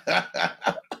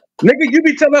 Nigga, you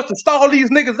be telling us to stall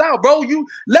these niggas out, bro. You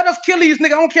let us kill these niggas. I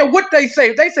don't care what they say.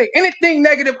 If they say anything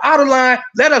negative out of line,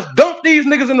 let us dump these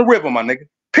niggas in the river, my nigga.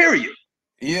 Period.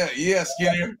 Yeah,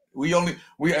 Skinner.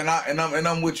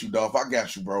 I'm with you, Dolph. I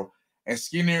got you, bro. And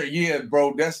Skinner, yeah,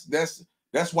 bro. That's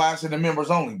why it's in the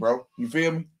members only, bro. You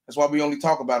feel me? That's why we only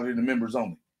talk about it in the members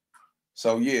only.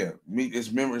 So yeah, it's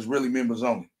really members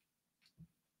only.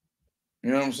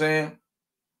 You know what I'm saying?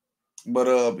 But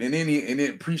and then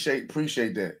appreciate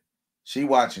that. She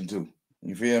watching too.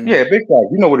 You feel me? Yeah, big time.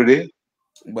 You know what it is.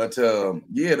 But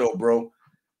yeah, though, bro.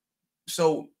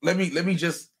 So let me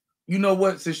just, you know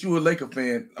what? Since you're a Laker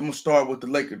fan, I'm gonna start with the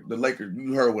Lakers. The Lakers.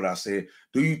 You heard what I said.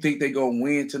 Do you think they gonna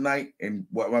win tonight? And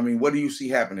what do you see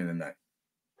happening tonight?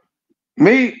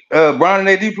 Me, Brian and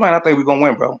AD playing. I think we're gonna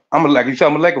win, bro. I'm a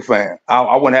Laker fan.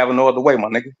 I wouldn't have it no other way, my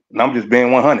nigga. And I'm just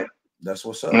being 100. That's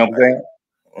what's up. You know what I'm saying?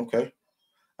 Okay.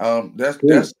 That's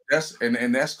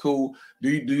cool. Do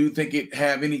you think it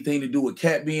have anything to do with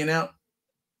Cat being out?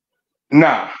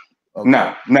 Nah,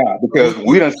 because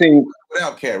we done seen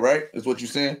without Cat, right? Is what you're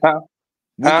saying?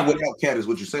 Without Cat is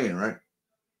what you're saying, right?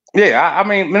 Yeah, I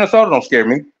mean Minnesota don't scare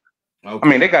me. Okay. I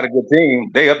mean they got a good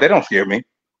team. They don't scare me.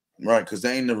 Right, because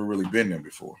they ain't never really been there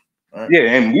before. Right? Yeah,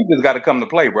 and we just got to come to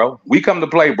play, bro. We come to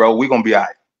play, bro. We gonna be all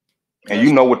right. And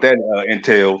you know what that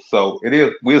entails. So it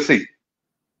is. We'll see.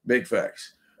 Big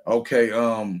facts. Okay.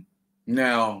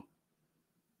 Now,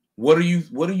 what do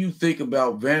you think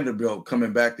about Vanderbilt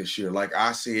coming back this year? Like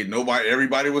I said,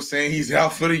 everybody was saying he's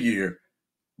out for the year,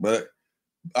 but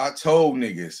I told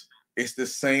niggas it's the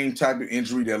same type of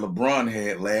injury that LeBron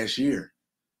had last year,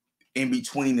 in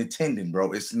between the tendon,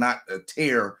 bro. It's not a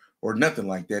tear or nothing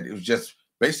like that. It was just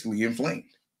basically inflamed.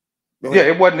 Yeah,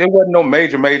 it wasn't no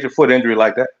major foot injury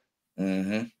like that.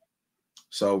 Mm-hmm.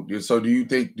 So do you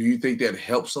think that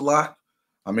helps a lot?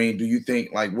 I mean, do you think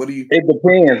It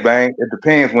depends, Bang. It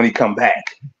depends when he come back.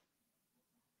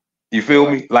 You feel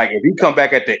me? Like if he come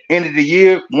back at the end of the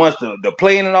year, once the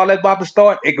playing and all that about to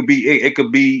start, it could be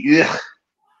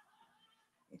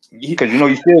because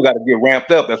you still got to get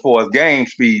ramped up as far as game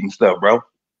speed and stuff, bro.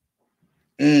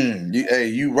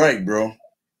 You right, bro.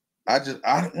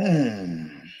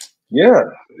 Yeah,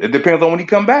 it depends on when he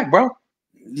come back, bro.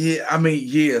 Yeah, I mean,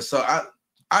 yeah. So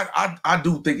I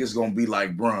do think it's gonna be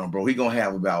like Bron, bro. He gonna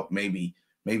have about maybe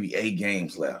 8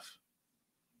 games left.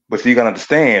 But you gotta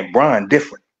understand, Bron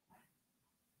different.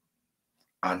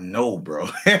 I know, bro.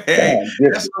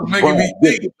 That's what's making me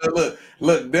think.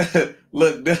 Look,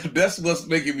 that's what's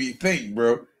making me think,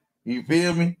 bro. You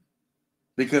feel me?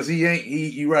 Because he ain't.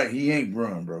 You right. He ain't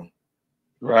Bron, bro.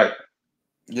 Right.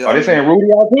 Yeah. Are they saying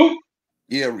Rudy out too?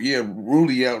 Yeah.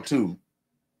 Rudy out too.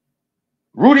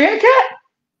 Rudy and Cat?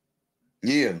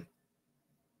 Yeah.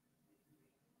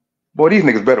 Boy, these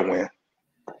niggas better win.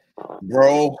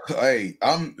 Bro, hey,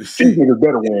 these niggas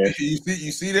better win.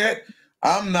 You see that?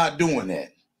 I'm not doing that.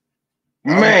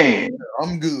 Man,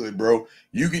 I'm good, bro.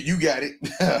 You got it.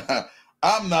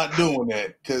 I'm not doing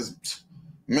that because,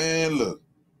 man, look,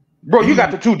 bro, you got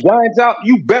the two Giants out.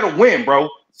 You better win, bro.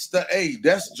 Hey,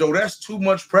 that's Joe. That's too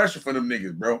much pressure for them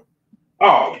niggas, bro.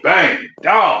 Oh, bang,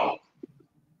 dog.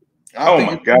 Oh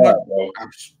my God, bro.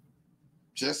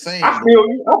 Just saying. I feel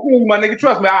you, my nigga.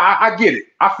 Trust me, I get it.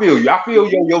 I feel you. I feel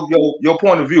your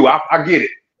point of view. I get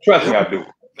it. Trust me, I do.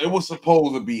 It was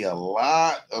supposed to be a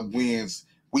lot of wins.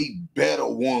 We better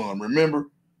won. Remember,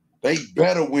 they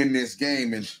better win this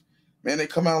game, and man, they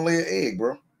come out and lay an egg,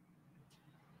 bro.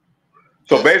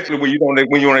 So basically, when you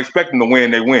don't expect them to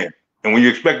win, they win, and when you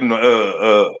expect them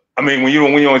to, when you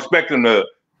don't expect them to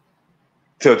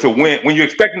win, when you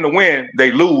expect them to win,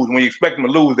 they lose. When you expect them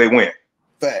to lose, they win.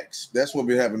 Facts. That's what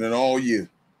been happening all year.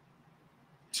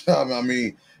 I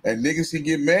mean, and niggas can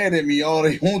get mad at me all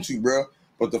they want to, bro.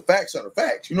 But the facts are the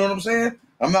facts. You know what I'm saying?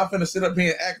 I'm not finna sit up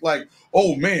here and act like,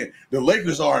 oh man, the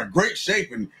Lakers are in great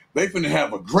shape and they finna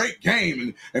have a great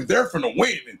game and they're finna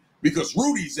win and because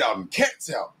Rudy's out and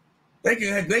Cat's out. They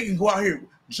can go out here.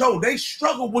 Joe, they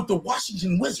struggle with the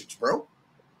Washington Wizards, bro.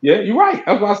 Yeah, you're right.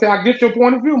 That's why I say I get your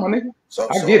point of view, my nigga.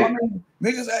 I get it. Mean,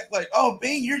 niggas act like, oh,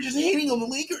 Bing, you're just hating on the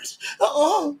Lakers.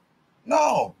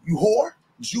 No, you whore,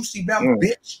 juicy mouth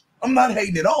bitch. I'm not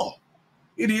hating at all.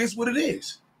 It is what it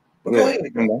is. But go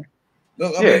ahead, bro.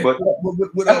 Look,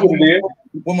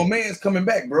 when my man's coming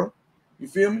back, bro. You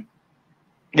feel me?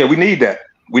 Yeah, we need that.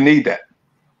 We need that.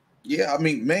 Yeah, I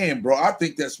mean, man, bro, I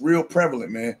think that's real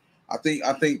prevalent, man. I think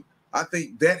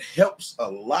that helps a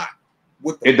lot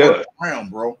with the first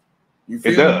round, bro. You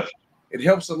feel me? Does. It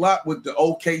helps a lot with the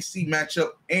OKC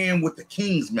matchup and with the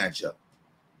Kings matchup.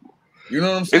 You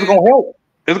know what I'm saying? It's gonna help.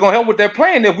 It's gonna help with their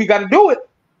plan if we got to do it.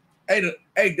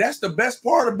 Hey, that's the best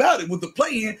part about it. With the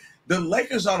play-in, the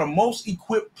Lakers are the most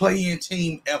equipped play-in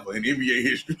team ever in NBA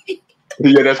history.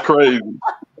 Yeah, that's crazy.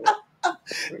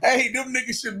 Hey, them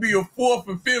niggas should be a 4th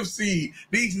and 5th seed.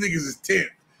 These niggas is 10th.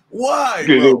 Why,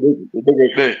 bro?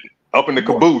 They up in the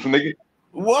caboose, nigga.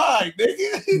 Why,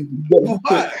 nigga?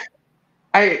 Why?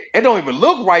 Hey, it don't even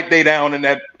look right. They down in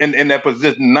that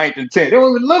position, 9th and 10th. It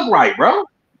don't even look right, bro.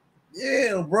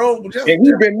 Yeah, bro. And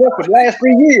we've been there for the last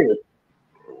 3 years.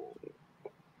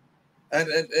 And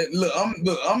look,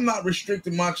 I'm not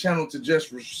restricting my channel to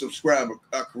just subscriber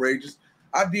courageous.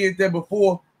 I did that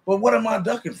before, but what am I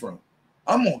ducking from?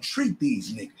 I'm gonna treat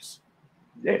these niggas.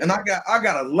 Yeah. And I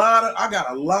got a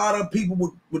lot of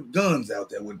people with guns out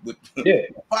there with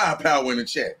firepower in the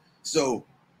chat. So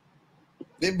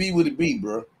it be what it be,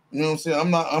 bro. You know what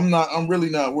I'm saying? I'm really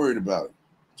not worried about it.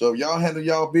 So if y'all handle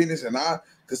y'all business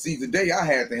cause see today I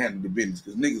had to handle the business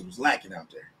because niggas was lacking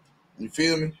out there. You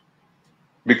feel me?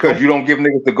 Because you don't give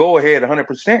niggas the go ahead 100%.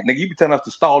 Nigga, you be telling us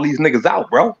to stall these niggas out,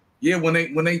 bro. Yeah, when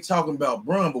they talking about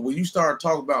Bron, but when you start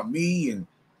talking about me and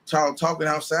talking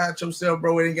outside yourself,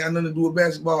 bro, it ain't got nothing to do with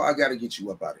basketball. I gotta get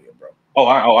you up out of here, bro.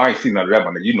 I ain't seen none of that,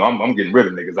 my nigga. You know, I'm getting rid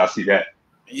of niggas. I see that.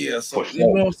 Yeah, so you know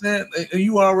what I'm saying?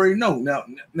 You already know.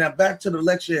 Now back to the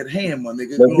lecture at hand, my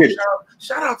nigga.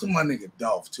 Shout out to my nigga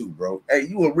Dolph too, bro. Hey,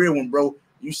 you a real one, bro.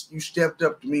 You stepped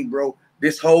up to me, bro.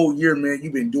 This whole year, man,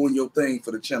 you've been doing your thing for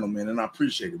the channel, man, and I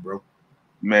appreciate it, bro.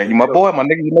 Man, you my boy, my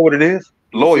nigga. You know what it is.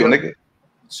 Loyal, nigga.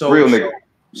 Real nigga.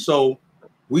 So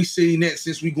we seen that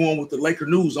since we going with the Laker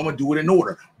news. I'm gonna do it in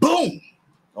order. Boom.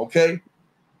 Okay.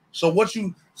 So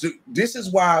this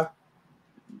is why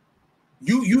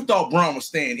you thought Bron was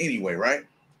staying anyway, right?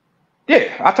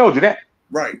 Yeah, I told you that.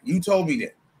 Right. You told me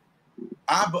that.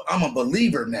 I'm a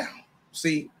believer now.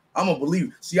 See, I'm a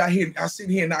believer. See, I sit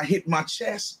here and I hit my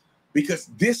chest because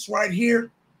this right here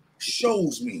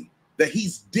shows me that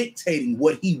he's dictating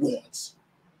what he wants.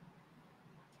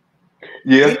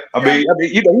 Yeah, I mean,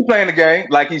 you know, he's playing the game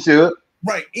like he should.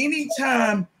 Right.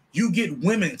 Anytime you get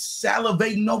women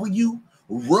salivating over you,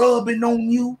 rubbing on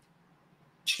you,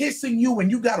 kissing you,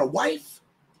 and you got a wife,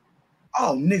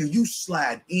 oh nigga, you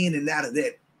slide in and out of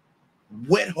that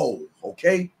wet hole.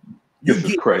 Okay, This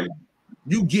is crazy.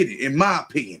 You get it. In my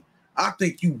opinion, I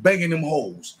think you banging them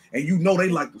hoes, and you know they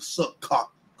like to suck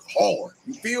cock hard.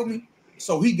 You feel me?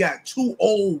 So he got 2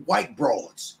 old white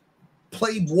broads,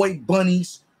 Playboy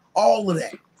bunnies, all of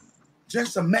that.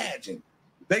 Just imagine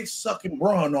they sucking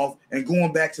Bron off and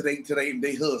going back to their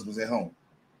husbands at home.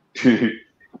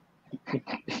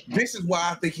 This is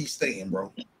why I think he's staying,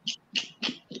 bro.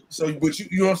 So, but you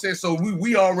know what I'm saying? So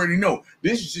we already know.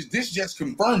 This just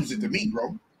confirms it to me,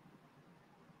 bro.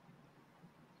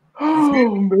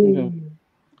 Oh man.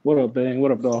 What up, Bang?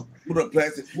 What up, dog? What up,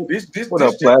 Plastic? This is what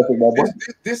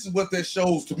that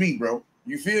shows to me, bro.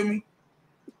 You feel me?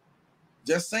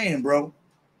 Just saying, bro.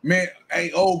 Man,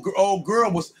 hey, old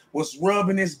girl was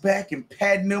rubbing his back and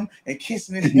patting him and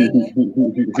kissing his head.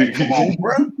 Like, come on,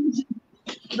 bro.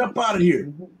 Get up out of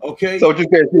here. Okay. So you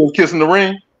said she was kissing the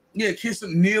ring? Yeah,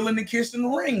 kneeling and kissing the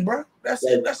ring, bro. That's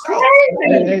it. That's all.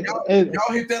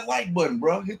 Y'all hit that like button,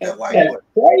 bro. Hit that like button.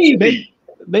 Crazy.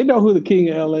 They know who the king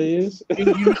of LA is. You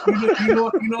know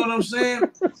what I'm saying?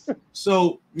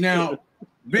 So now,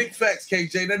 big facts,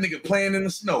 KJ. That nigga playing in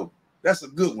the snow. That's a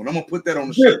good one. I'm gonna put that on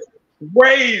the shirt.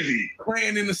 Crazy.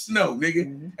 Playing in the snow,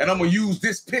 nigga. And I'm gonna use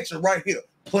this picture right here.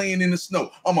 Playing in the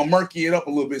snow. I'm gonna murky it up a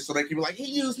little bit so they can be like, he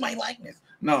used my likeness.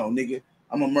 No, nigga.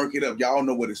 I'm gonna murk it up. Y'all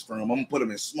know what it's from. I'm gonna put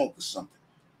them in smoke or something.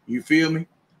 You feel me?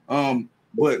 But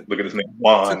look at this nigga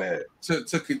Juan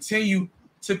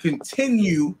to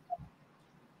continue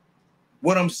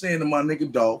what I'm saying to my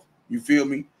nigga Dolph, you feel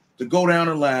me? To go down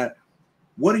the line,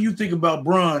 what do you think about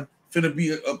Bron finna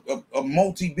be a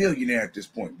multi-billionaire at this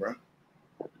point, bro?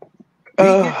 He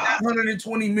get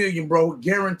 120 million, bro,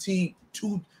 guaranteed.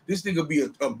 This nigga be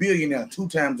a billionaire 2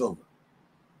 times over,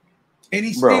 and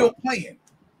he's still playing.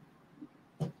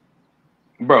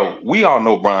 Bro, we all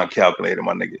know Bron calculated,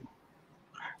 my nigga.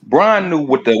 Bron knew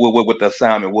what the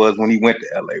assignment was when he went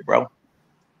to LA, bro.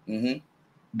 Mm-hmm.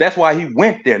 That's why he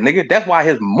went there, nigga. That's why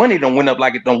his money don't went up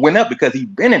like it don't went up, because he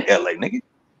been in LA, nigga.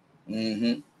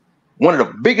 Mm-hmm. One of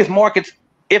the biggest markets,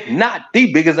 if not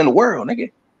the biggest in the world, nigga.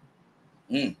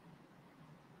 That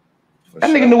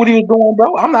nigga knew what he was doing,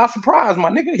 bro. I'm not surprised, my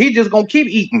nigga. He just gonna keep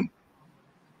eating.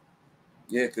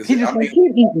 Yeah, because he just gonna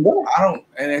keep eating, bro.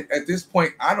 At this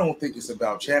point, I don't think it's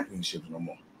about championships no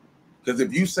more. Because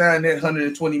if you sign that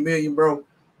 120 million, bro,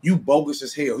 you bogus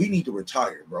as hell. He need to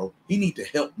retire, bro. He need to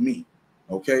help me.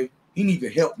 Okay, he need to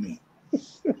help me.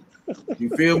 You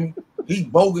feel me? He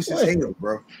bogus as hell,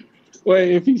 bro.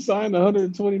 Wait, if he signed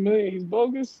 120 million, he's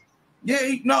bogus? Yeah,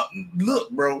 look,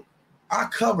 bro. I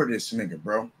cover this nigga,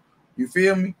 bro. You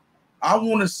feel me? I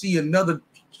want to see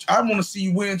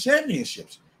you win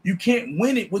championships. You can't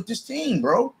win it with this team,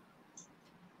 bro.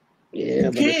 Yeah,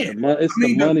 you can't. It's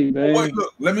the money, man. Wait,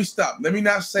 look, let me stop. Let me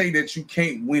not say that you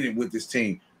can't win it with this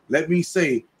team. Let me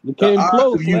say the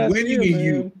odds of you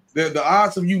winning the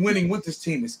odds of you winning with this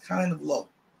team is kind of low.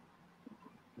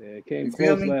 Yeah, it came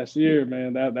close last year,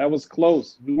 man. That was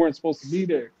close. We weren't supposed to be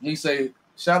there. He say,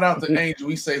 shout out to Angel.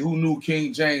 He say, who knew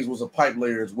King James was a pipe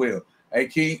layer as well? Hey,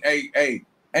 King, hey,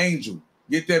 Angel,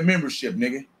 get that membership,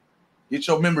 nigga. Get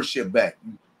your membership back.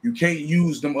 You can't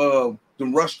use them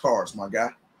rush cards, my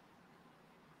guy.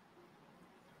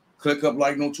 Click up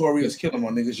like Notorious Killer, my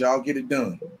niggas. Y'all get it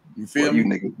done. You feel me?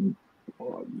 Nigga.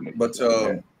 But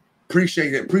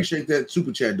appreciate it. Appreciate that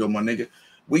super chat, though, my nigga.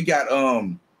 We got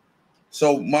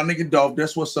so my nigga Dolph,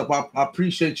 that's what's up. I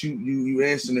appreciate you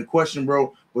answering the question,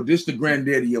 bro. But this the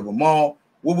granddaddy of them all.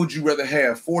 What would you rather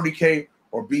have, 40K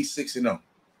or be 6-0?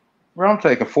 Bro, I'm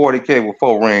taking 40K with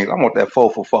 4 rings. I want that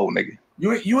 4 for 4, nigga.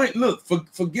 You ain't look,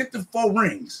 forget the 4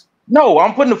 rings. No,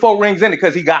 I'm putting the 4 rings in it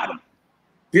because he got them.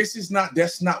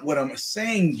 That's not what I'm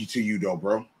saying to you, though,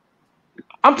 bro.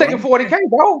 I'm taking 40K,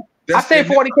 bro. I said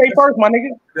 40K first, my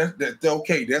nigga. That's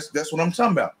okay. That's what I'm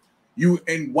talking about.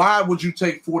 And why would you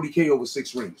take 40K over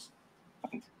 6 rings?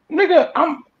 Nigga,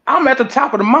 I'm at the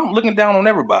top of the mountain looking down on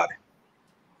everybody.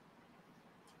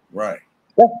 Right.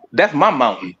 That's my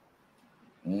mountain.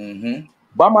 Mm-hmm.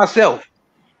 By myself.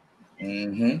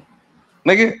 Mm-hmm.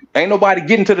 Nigga, ain't nobody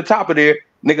getting to the top of there,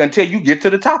 nigga, until you get to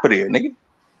the top of there, nigga.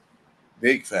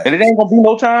 Big fact. And it ain't gonna be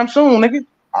no time soon, nigga.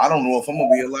 I don't know if I'm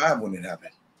gonna be alive when it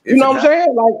happens. You know what I'm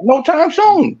saying? Like, no time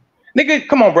soon. Nigga,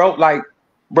 come on, bro. Like,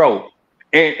 bro.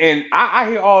 And I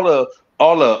hear all the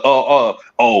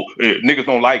niggas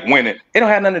don't like winning. It don't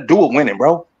have nothing to do with winning,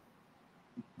 bro.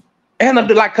 And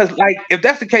cause if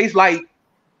that's the case, like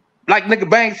nigga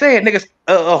Bang said, niggas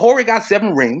Horry got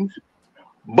 7 rings,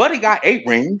 Buddy got 8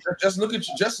 rings. Just look at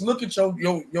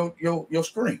your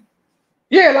screen.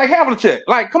 Yeah, like Havlicek.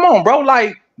 Like, come on, bro.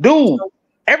 Like, dude,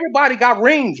 everybody got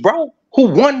rings, bro, who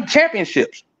won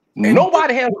championships. And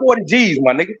nobody has 40 G's,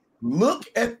 my nigga. Look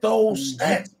at those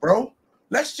stats, bro.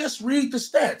 Let's just read the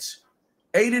stats.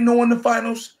 8-0 in the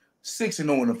finals,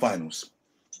 6-0 in the finals.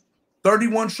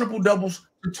 31 triple-doubles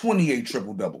to 28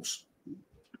 triple-doubles.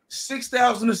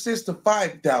 6,000 assists to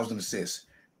 5,000 assists.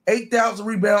 8,000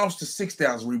 rebounds to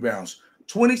 6,000 rebounds.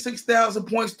 26,000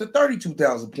 points to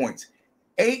 32,000 points.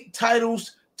 8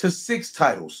 titles to 6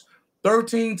 titles.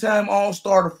 13-time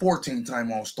All-Star to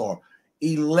 14-time All-Star,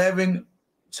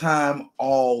 11-time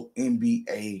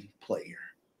All-NBA player.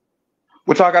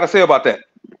 What y'all got to say about that?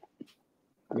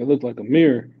 It looked like a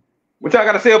mirror. What y'all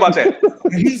got to say about that?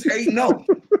 And he's 8-0.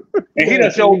 And he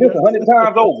done showed this 100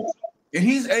 times over. And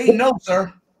he's 8-0,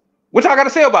 sir. What y'all got to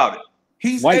say about it?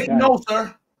 He's 8-0,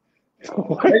 sir.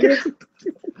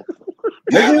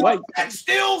 That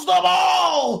steals the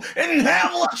ball and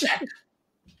Havlicek.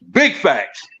 Big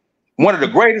facts. One of the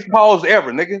greatest calls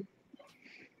ever, nigga.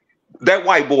 That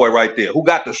white boy right there who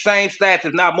got the same stats,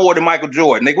 if not more, than Michael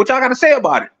Jordan. Nigga, what y'all got to say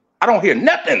about it? I don't hear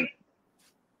nothing.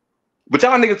 But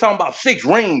y'all niggas talking about 6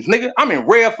 rings, nigga. I'm in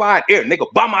rarefied air,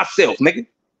 nigga, by myself, nigga.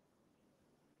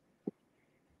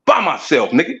 By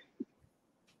myself, nigga.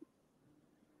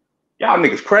 Y'all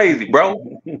niggas crazy,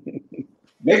 bro.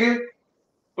 Nigga,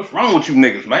 what's wrong with you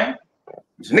niggas, man?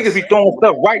 Niggas be throwing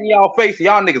stuff right in y'all face and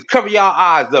y'all niggas cover y'all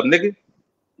eyes up, nigga.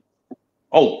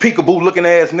 Oh, peekaboo looking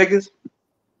ass niggas.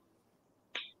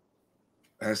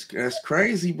 That's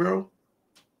crazy, bro.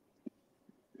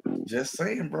 Just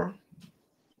saying, bro.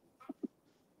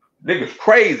 Niggas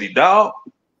crazy, dog.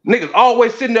 Niggas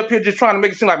always sitting up here just trying to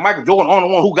make it seem like Michael Jordan on the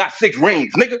one who got 6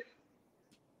 rings, nigga.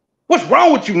 What's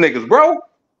wrong with you niggas, bro?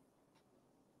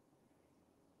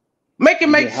 Make it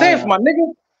make sense, my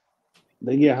nigga.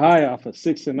 They get high off of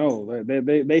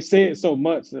 6-0. They say it so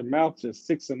much, their mouth just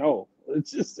 6-0.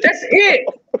 It's just that's it.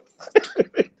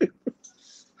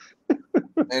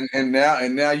 and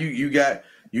now you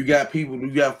got people,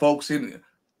 you got folks in.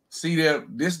 See that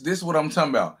this is what I'm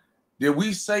talking about. Did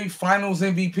we say Finals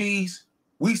MVPs?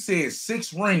 We said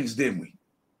 6 rings, didn't we?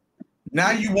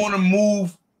 Now you want to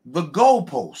move the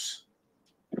goalposts.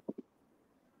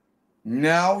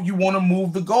 Now you want to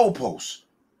move the goalposts.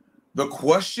 The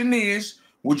question is,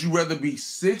 would you rather be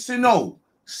 6-0,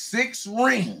 6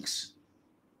 rings,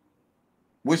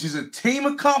 which is a team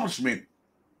accomplishment,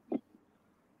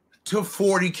 to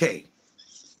 40K?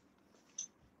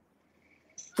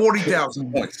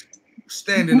 40,000 points,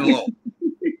 standing alone.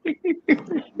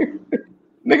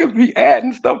 Niggas be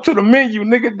adding stuff to the menu,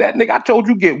 nigga. That nigga, I told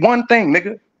you get one thing,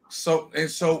 nigga. So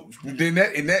then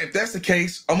if that's the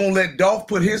case, I'm gonna let Dolph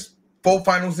put his 4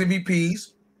 Finals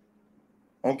MVPs,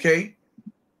 okay,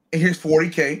 and his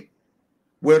 40K.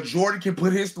 Where Jordan can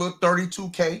put his little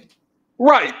 32K.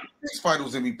 Right. 6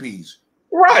 Finals MVPs.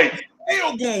 Right. I'm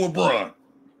still going with Bron.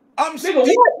 I'm still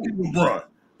Nigga, going with Bron.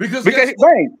 Because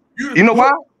you know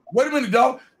why? Wait a minute,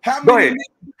 dog. How many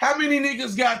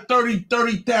niggas got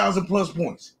 30,000 plus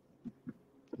points?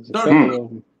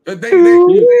 30. And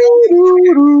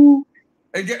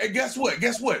guess what?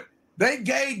 Guess what? They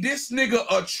gave this nigga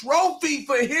a trophy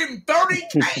for hitting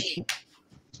 30K.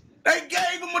 They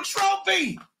gave him a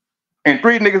trophy. And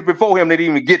 3 niggas before him didn't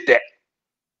even get that.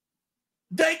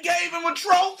 They gave him a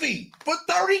trophy for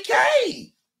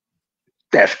 30K.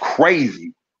 That's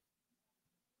crazy.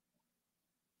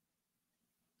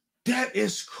 That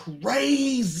is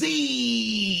crazy.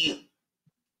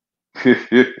 Do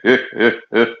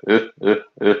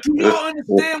y'all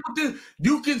understand what this?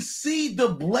 You can see the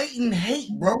blatant hate,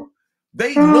 bro.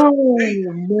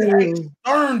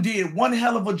 Stern did one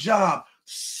hell of a job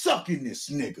sucking this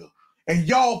nigga. And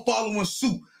y'all following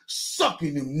suit,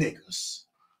 sucking them niggas.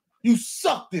 You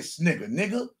suck this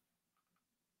nigga.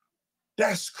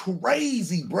 That's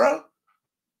crazy, bro.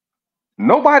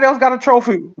 Nobody else got a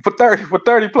trophy for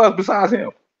 30 plus besides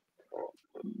him.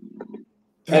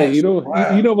 Hey, you know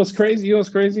what's crazy? You know what's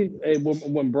crazy? Hey,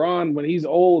 when Bron, when he's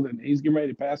old and he's getting ready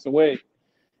to pass away,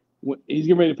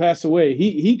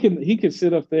 he can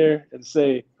sit up there and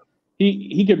say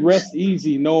he could rest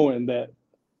easy knowing that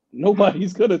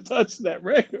nobody's gonna touch that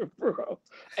record, bro.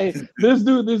 Hey, this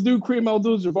dude, Kareem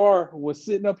Abdul-Jabbar was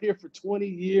sitting up here for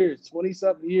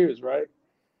 20-something years, right?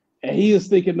 And he was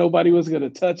thinking nobody was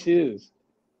gonna touch his.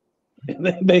 And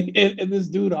then this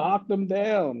dude hawked him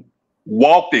down.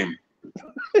 Walked him.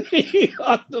 He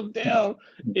hawked him down.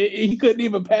 He couldn't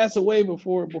even pass away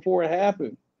before it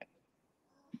happened.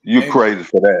 You crazy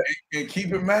for that. And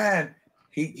keep in mind,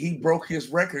 he broke his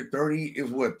record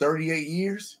 38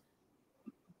 years?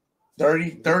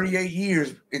 38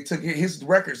 years. It took his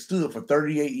record stood for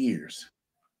 38 years.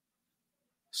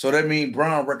 So that means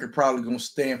Bron record probably gonna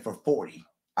stand for 40.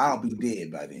 I'll be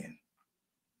dead by then.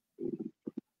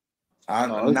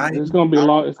 It's gonna be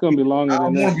long. It's gonna be longer. I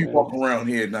don't want to be walking around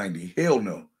here at 90. Hell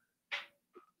no.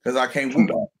 Because I can't win.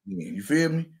 You feel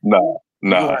me? No,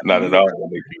 not at all.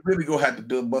 You really gonna have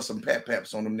to bust some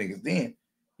paps on them niggas then.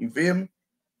 You feel me?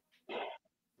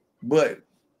 But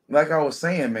like I was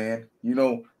saying, man, you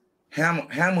know,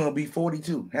 Hammer will be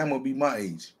 42. Hammer will be my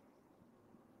age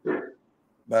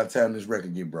by the time this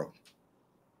record get broke.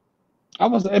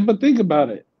 But think about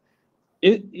it.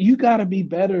 You got to be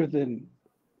better than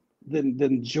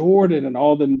Jordan and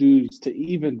all them dudes to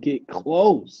even get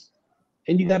close,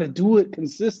 and you got to do it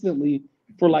consistently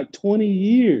for like 20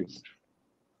 years.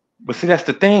 But see, that's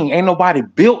the thing. Ain't nobody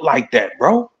built like that,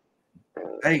 bro.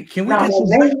 Hey, can we get some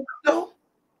though?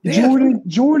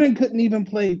 Jordan couldn't even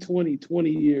play 20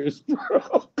 years,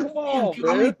 bro. Come on, man.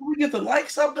 I mean, can we get the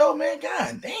likes up though, man?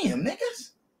 God damn,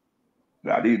 niggas.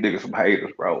 Nah, these niggas some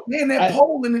haters, bro. Man, that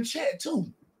poll in the chat too.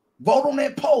 Vote on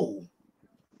that poll.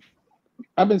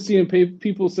 I've been seeing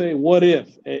people say, "What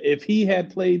if he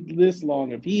had played this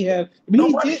long? If he had,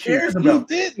 nobody cares about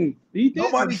that. He didn't.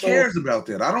 Nobody cares about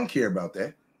that. I don't care about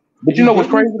that. But you know what's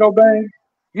crazy though, bang?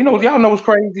 You know, y'all know what's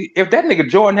crazy? If that nigga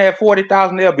Jordan had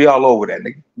 40,000, they'll be all over that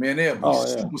nigga. Man, they'll be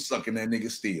super sucking that nigga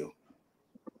still.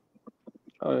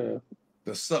 Oh yeah.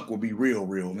 The suck will be real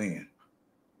then.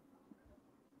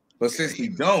 But since he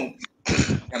don't,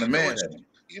 kind of mad at him.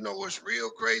 You know what's real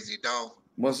crazy, dog?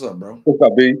 What's up, bro? What's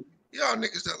up, B? Y'all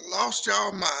niggas that lost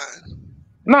y'all mind.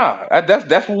 Nah,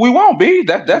 that's what we want, B.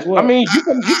 That's I mean, you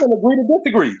can agree to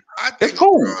disagree. It's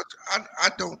cool. I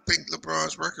don't think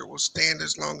LeBron's record will stand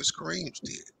as long as Kareem's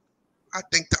did. I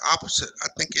think the opposite. I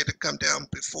think it'll come down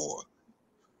before.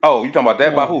 Oh, you talking about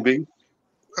that by who, B?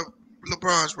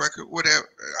 LeBron's record, whatever.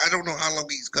 I don't know how long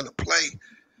he's gonna play,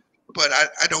 but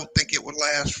I don't think it will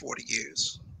last 40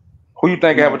 years. Who you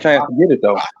think have a chance to get it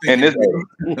though? And this,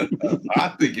 I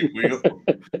think it will.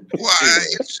 Well,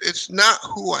 it's not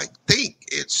who I think.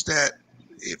 It's that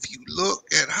if you look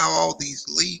at how all these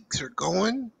leagues are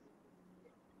going,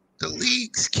 the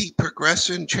leagues keep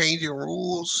progressing, changing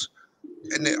rules,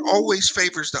 and it always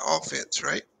favors the offense,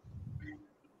 right?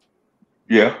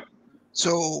 Yeah.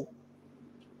 So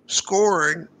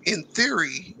scoring, in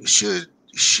theory, should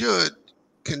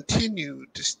continue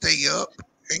to stay up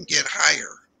and get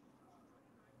higher.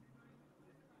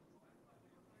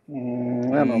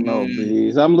 I don't know,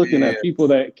 Bees. I'm looking at people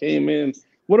that came in.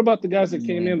 What about the guys that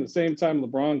came in the same time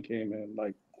LeBron came in?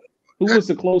 Like, who was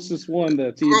the closest one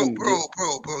that's even? Bro.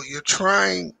 You're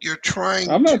trying.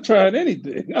 I'm not trying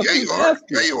anything. You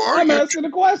are. I'm asking a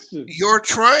question. You're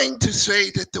trying to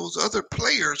say that those other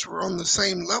players were on the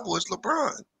same level as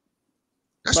LeBron.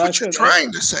 That's what you're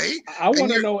trying to say. I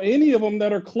want to know any of them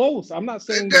that are close. I'm not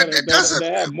saying that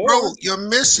have more. Bro, you're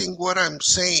missing what I'm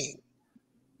saying.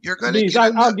 You're gonna Bees,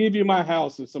 I'll give you my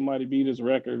house if somebody beat his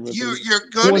record with you're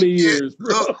gonna 20 years,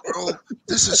 bro. Look, bro,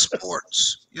 this is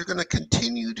sports. You're gonna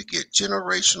continue to get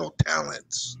generational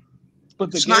talents.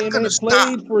 But the game ain't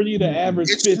played for you to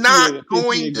average 50 not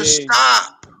going to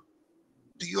stop.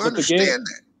 Do you understand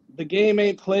that? The game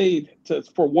ain't played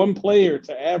for one player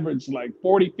to average like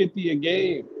 40, 50 a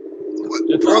game.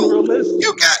 It's unrealistic.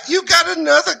 You got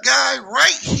another guy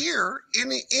right here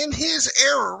in his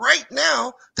era right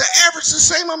now that averages the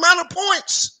same amount of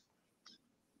points.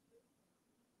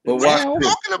 But what are you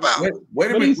talking about?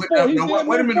 Wait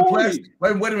a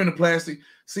minute, Plastic.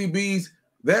 See, Bees,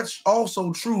 that's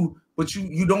also true, but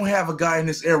you don't have a guy in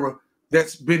this era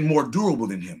that's been more durable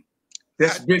than him.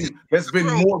 That's been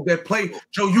more that play.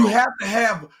 So you have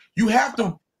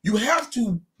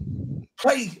to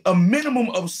play a minimum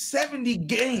of 70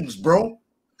 games, bro.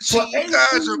 For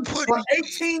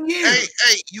 18 years.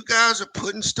 Hey, you guys are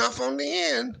putting stuff on the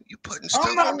end. You putting stuff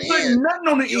on the end. I'm not putting nothing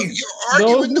on the end. You're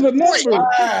arguing the point.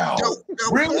 Wow.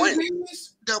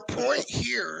 The point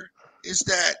here is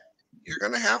that you're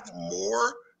going to have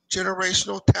more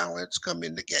generational talents come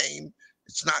in the game.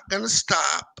 It's not going to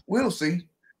stop. We'll see.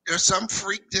 There's some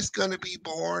freak that's going to be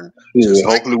born.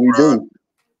 Hopefully we do.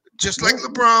 Just like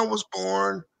LeBron was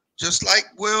born, just like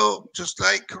Will, just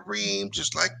like Kareem,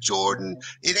 just like Jordan.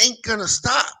 It ain't going to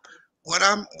stop.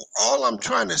 All I'm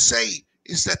trying to say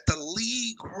is that the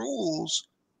league rules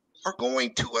are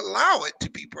going to allow it to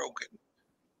be broken.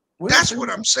 That's what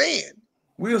I'm saying.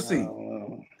 We'll see.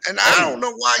 And I don't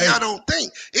know why y'all don't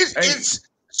think. It's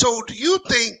so do you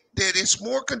think that it's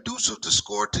more conducive to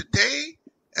score today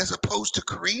as opposed to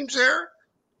Kareem's era?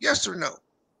 Yes or no?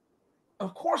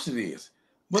 Of course it is.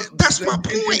 But that's my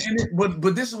point.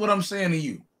 But this is what I'm saying to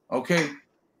you, okay?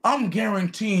 I'm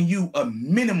guaranteeing you a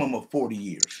minimum of 40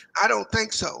 years. I don't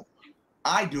think so.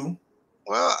 I do.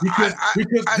 Well, because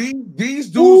these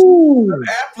dudes,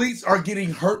 athletes are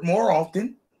getting hurt more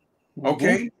often,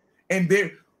 okay? And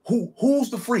who's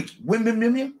the freak?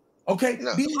 Women? Okay,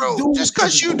 no, bro, just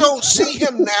because you don't see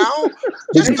him now,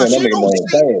 just because you don't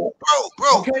see,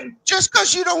 just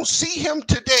because you don't see him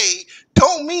today,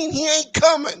 don't mean he ain't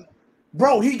coming.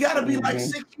 Bro, he got to be like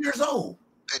 6 years old.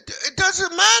 It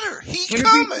doesn't matter. He And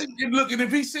coming.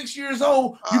 if he's 6 years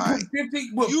old, you All put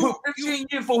 15, put 15 years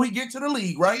before he get to the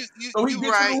league, right? So he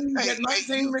gets to the league at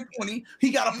 19 and 20.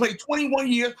 He got to play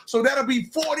 21 years, so that'll be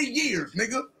 40 years,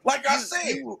 nigga. Like I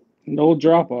said, no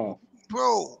drop off,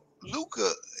 bro.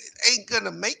 Luka ain't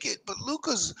gonna make it, but look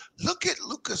at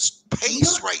Luka's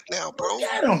pace right now, bro.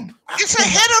 Look at him. It's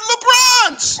ahead of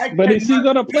LeBron's. But is he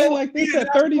gonna play like this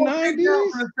at 39?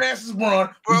 As fast as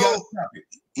Bron, bro.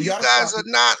 You guys are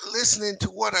not listening to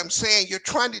what I'm saying. You're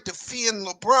trying to defend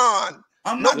LeBron.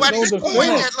 Nobody's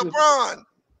going at LeBron.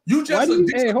 You just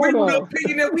hey, hold on. the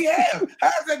opinion that we have.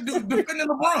 How's that defending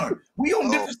LeBron? We on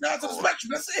different sides of the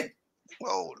spectrum. That's it.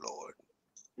 Oh Lord.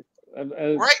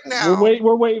 Right now,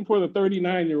 we're waiting for the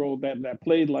 39-year-old that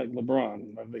played like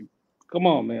LeBron. I think, come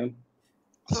on, man.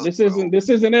 Look, this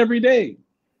isn't every day.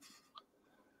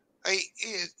 Hey,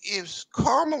 is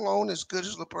Karl Malone as good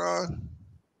as LeBron?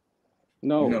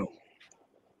 No.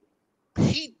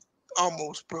 He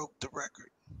almost broke the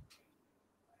record.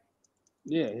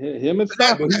 Yeah, him and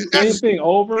Stockton, same thing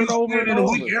over and over and over. In a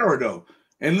weak era, though.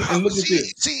 And look at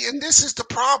this. See, and this is the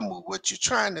problem with what you're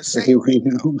trying to say right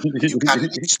now. You got an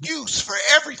excuse for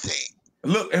everything.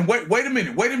 Look, and wait a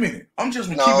minute. I'm just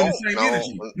keeping the same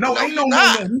energy. No. You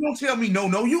don't tell me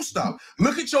no. You stop.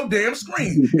 Look at your damn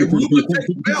screen. If Luka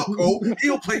takes Balco,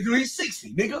 he'll play till he's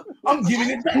 60, nigga. I'm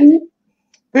giving it back.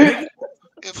 Nigga.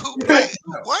 If who plays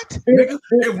what? Nigga,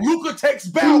 if Luka takes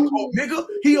Balco, nigga,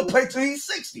 he'll play till he's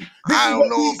 60. I don't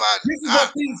know about it. This is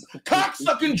what these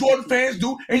cocksucking Jordan fans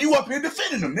do, and you up here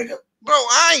defending them, nigga. Bro,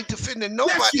 I ain't defending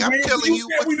nobody. I'm telling you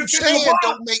what you're saying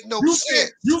don't make no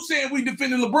sense. You saying we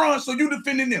defending LeBron, so you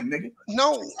defending them, nigga.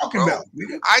 No, talking about,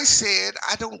 nigga. I said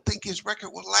I don't think his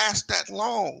record will last that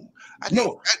long. I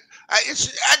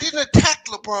didn't attack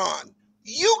LeBron.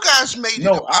 You guys made it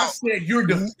about. I said you're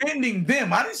defending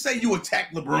them. I didn't say you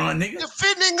attacked LeBron, nigga.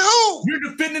 Defending who? You're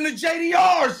defending the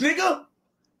JDRs, nigga.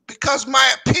 Because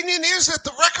my opinion is that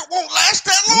the record won't last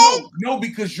that long. No,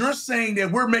 because you're saying that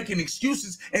we're making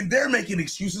excuses and they're making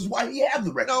excuses why he has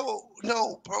the record.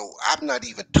 No, bro. I'm not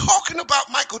even talking about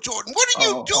Michael Jordan. What are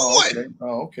you doing?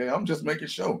 Okay. I'm just making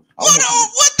sure.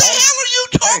 What the hell are you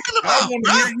talking about? I want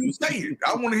to hear you say it.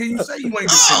 I want to hear you say you ain't.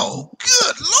 Oh,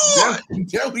 good Lord.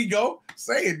 There we go.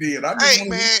 Say it, then. Hey,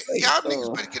 man, y'all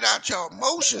niggas better get out your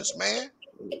emotions, man.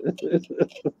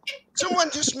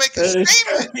 Someone just make a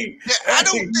statement that I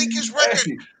don't think his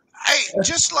record. Hey,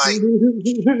 just like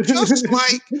you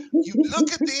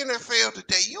look at the NFL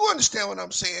today, you understand what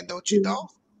I'm saying, don't you,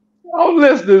 Dolph? I'm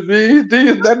listening, man.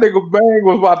 That nigga Bang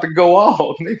was about to go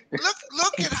off.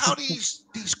 Look at how these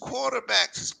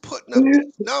quarterbacks is putting up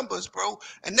these numbers, bro,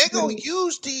 and they're gonna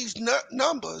use these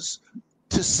numbers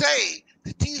to say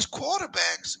that these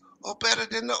quarterbacks are better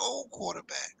than the old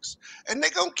quarterbacks. And they're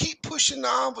going to keep pushing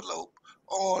the envelope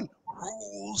on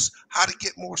rules, how to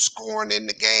get more scoring in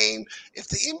the game. If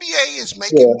the NBA is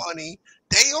making money,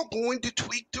 they are going to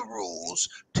tweak the rules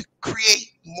to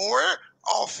create more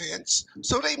offense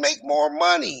so they make more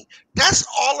money. That's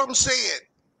all I'm saying.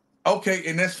 Okay,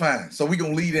 and that's fine. So we're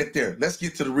going to leave that there. Let's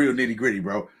get to the real nitty gritty,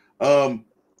 bro.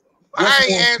 I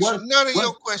ain't answering none of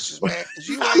your questions, man, because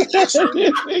you ain't answering,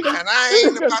 and I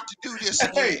ain't about to do this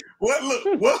again. Hey, what's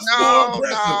more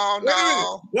impressive?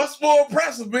 What's more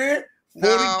impressive, man?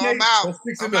 I'm out.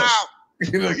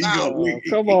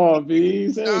 Come on,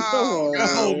 Bees. Hey, come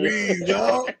on, Bees,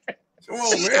 dog. Come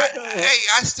on, man.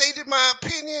 I stated my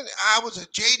opinion. I was a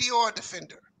JDR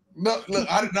defender. No,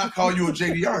 look, I did not call you a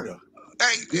JDR, though.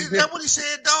 Hey, is that what he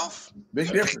said, Dolph?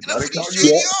 Big difference.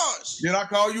 Did I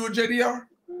call you a JDR?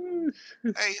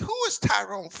 Hey, who is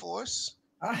Tyrone Force?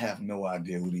 I have no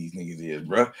idea who these niggas is,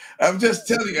 bro. I'm just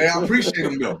telling you. I appreciate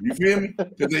them, though. You feel me?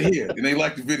 Because they're here and they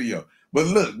like the video. But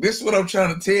look, this is what I'm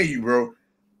trying to tell you, bro.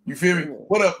 You feel me?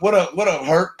 What up,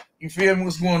 Hurt? You feel me?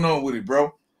 What's going on with it,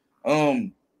 bro? But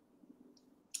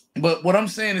what I'm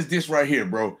saying is this right here,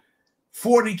 bro.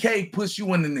 40K puts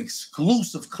you in an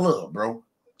exclusive club, bro.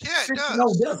 Yeah, it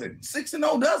does.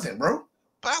 6-0 doesn't, bro.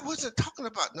 But I wasn't talking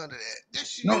about none of that.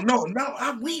 No.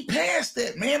 We passed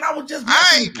that, man. I was just.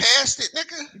 I ain't passed it,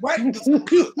 nigga. Right? I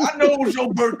know it was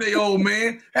your birthday, old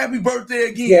man. Happy birthday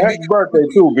again. Yeah, happy birthday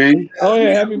too, B. Oh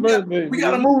yeah, happy birthday. We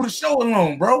gotta move the show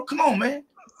along, bro. Come on, man.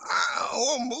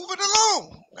 Move it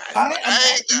along. I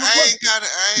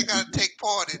ain't gotta take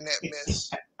part in that mess.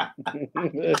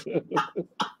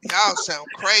 Y'all sound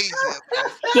crazy.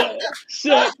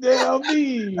 Shut down,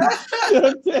 Bees.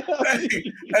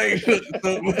 Hey,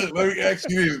 look, let me ask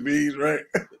you this, Bees, right?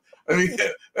 Let me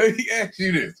ask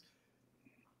you this.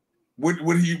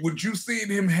 Would you see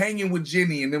him hanging with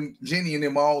Jenny and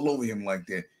them all over him like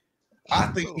that? I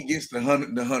think he gets the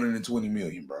 120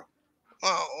 million, bro.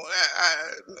 Oh,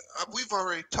 we've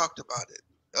already talked about it.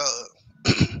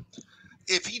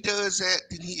 If he does that,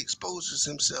 then he exposes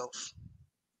himself.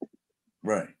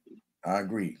 Right. I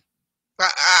agree.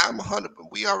 I'm 100.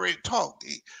 We already talked.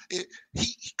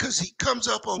 Because he comes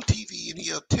up on TV and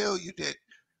he'll tell you that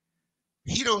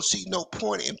he don't see no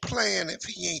point in playing if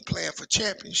he ain't playing for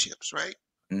championships, right?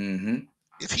 Mm-hmm.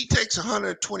 If he takes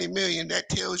 120 million, that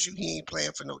tells you he ain't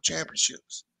playing for no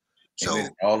championships. So and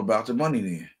it's all about the money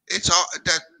then. it's all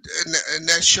that, and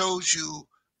that shows you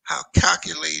how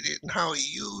calculated and how he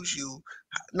uses you,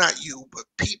 not you, but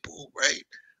people, right?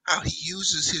 How he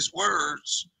uses his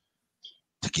words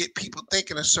to get people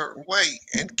thinking a certain way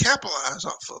and capitalize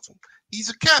off of them. He's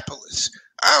a capitalist.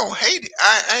 I don't hate it.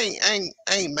 I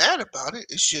ain't mad about it.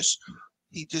 It's just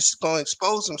he just gonna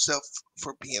expose himself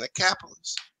for being a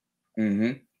capitalist.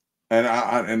 Mm-hmm.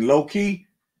 And low key,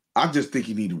 I just think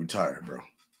he need to retire, bro.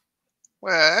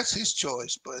 Well, that's his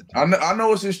choice, but I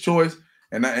know it's his choice,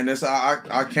 and that's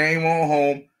I came on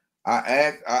home.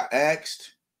 I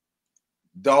asked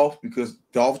Dolph because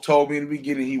Dolph told me in the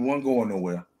beginning he wasn't going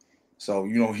nowhere. So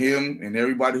him and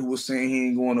everybody who was saying he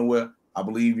ain't going nowhere, I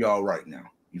believe y'all right now.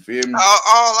 You feel me? all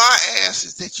I ask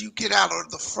is that you get out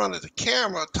of the front of the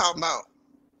camera talking about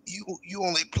you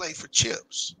only play for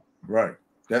chips. Right.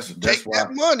 That's Take why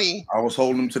that money. I was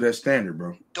holding him to that standard,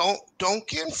 bro. Don't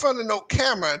get in front of no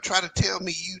camera and try to tell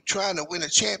me you trying to win a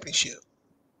championship,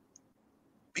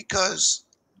 because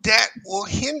that will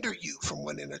hinder you from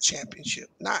winning a championship,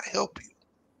 not help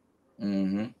you.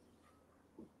 Mm-hmm.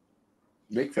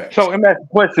 Big facts. So let me ask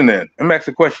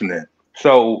a question then.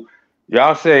 So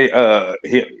y'all say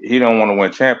he don't want to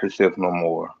win championships no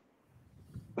more.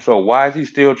 So why is he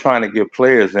still trying to get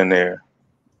players in there,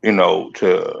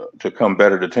 to come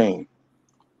better the team?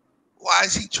 Why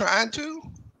is he trying to?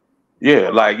 Yeah,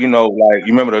 like you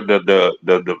remember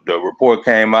the report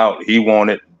came out. He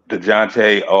wanted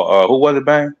DeJounte, who was it,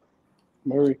 Bang?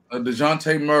 Murray.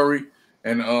 DeJounte Murray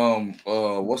and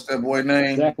what's that boy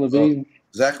name? Zach LaVine.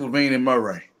 Zach LaVine and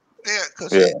Murray. Yeah,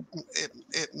 because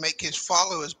it make his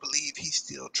followers believe he's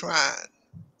still trying.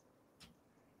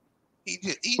 He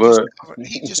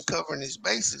just covering his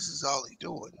bases is all he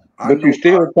doing. But you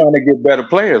still trying to get better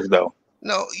players though.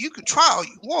 No, you can try all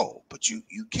you want, but you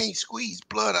can't squeeze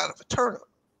blood out of a turnip.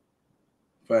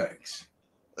 Facts.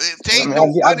 If they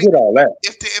ain't I get all that.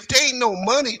 If there ain't no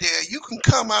money there, you can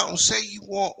come out and say you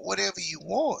want whatever you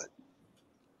want.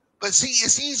 But see,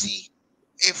 it's easy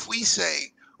if we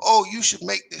say, "Oh, you should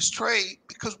make this trade,"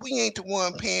 because we ain't the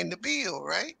one paying the bill,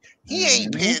 right? He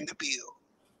ain't paying the bill.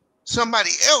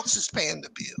 Somebody else is paying the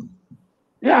bill.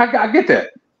 Yeah, I get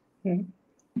that.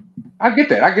 I get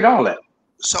that. I get all that.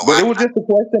 But it was just a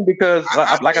question because,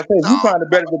 like I said, you trying to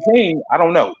better the team. I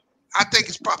don't know. I think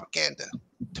it's propaganda,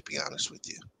 to be honest with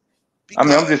you. I'm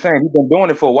just saying he's been doing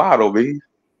it for a while, though, B.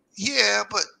 Yeah,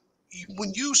 but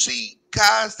when you see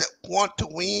guys that want to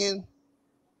win,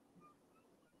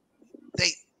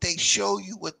 they show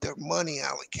you with their money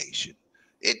allocation.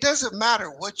 It doesn't matter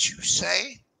what you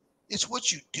say; it's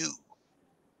what you do.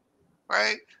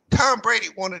 Right? Tom Brady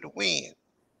wanted to win.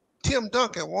 Tim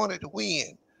Duncan wanted to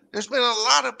win. There's been a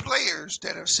lot of players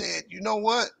that have said, you know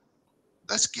what?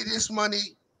 Let's get this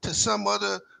money to some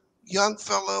other young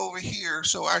fella over here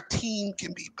so our team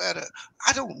can be better.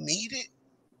 I don't need it.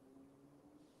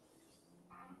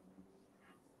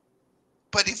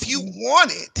 But if you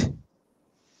want it,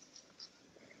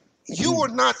 you are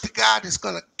not the guy that's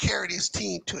going to carry this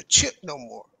team to a chip no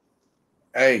more.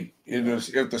 Hey,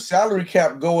 if the salary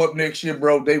cap go up next year,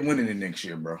 bro, they winning it next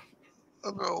year, bro.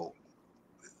 Bro,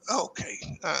 okay.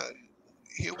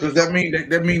 Because that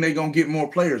mean they gonna get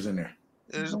more players in there.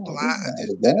 There's a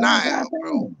denial,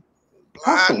 bro.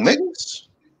 Blind witness.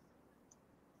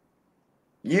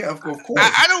 Yeah, of course.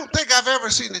 I don't think I've ever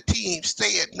seen a team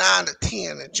stay at 9 or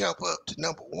 10 and jump up to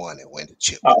number 1 and win the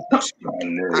chip. I just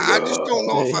don't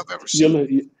know if I've ever seen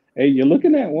it. Hey, you're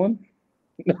looking at one.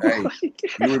 Hey,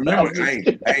 you remember?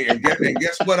 and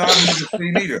guess what? I never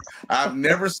seen either. I've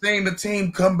never seen the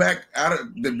team come back out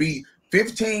of the be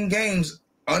 15 games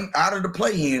out of the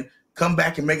play-in, come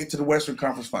back and make it to the Western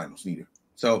Conference Finals neither.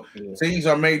 So teams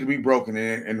are made to be broken.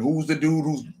 And who's the dude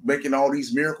who's making all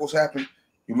these miracles happen?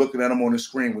 You're looking at him on the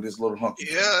screen with his little hunky.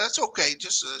 Yeah, that's okay.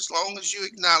 Just as long as you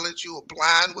acknowledge you're a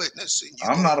blind witness. And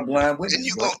I'm not a blind witness.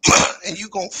 And you're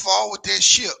going to fall with that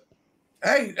ship.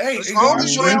 Hey, as long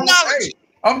as you acknowledge it.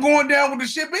 I'm going down with the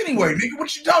ship anyway, nigga.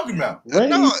 What you talking about? No,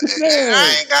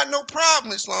 I ain't got no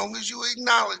problem as long as you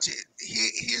acknowledge it.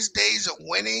 His days of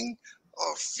winning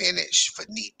are finished,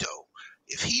 finito.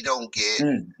 if he don't get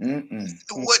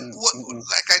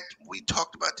we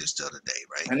talked about this the other day,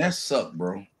 right? And that sucked,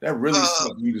 bro. That really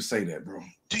sucked you to say that, bro.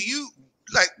 Do you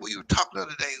like we were talking the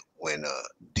other day when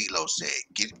D'Lo said,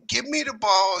 "Give me the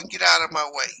ball and get out of my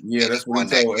way." Yeah, that's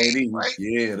what he told AD. Right?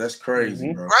 Yeah, that's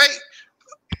crazy, bro. Right?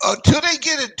 Until they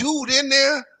get a dude in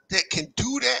there that can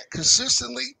do that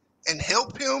consistently and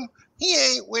help him, he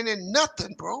ain't winning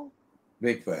nothing, bro.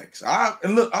 Big facts. I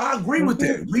agree with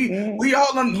that. We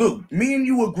all look. Me and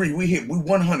you agree. We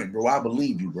 100, bro. I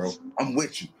believe you, bro. I'm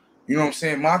with you. You know what I'm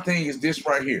saying? My thing is this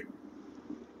right here.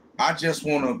 I just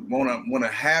wanna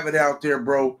have it out there,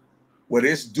 bro. Where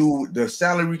this dude, the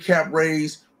salary cap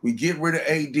raise, we get rid of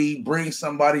AD, bring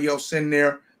somebody else in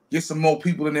there, get some more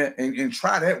people in there, and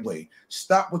try that way.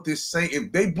 Stop with this saying.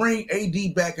 If they bring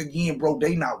AD back again, bro,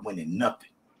 they not winning nothing.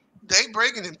 They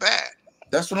breaking it back.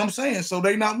 That's what I'm saying. So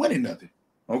they not winning nothing.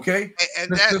 Okay.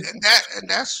 And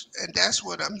that's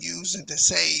what I'm using to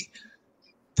say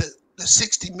the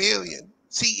 60 million.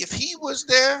 See, if he was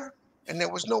there and there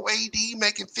was no AD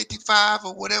making 55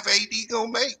 or whatever AD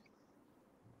gonna make,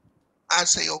 I'd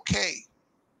say okay.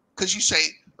 Because you say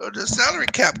the salary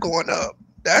cap going up.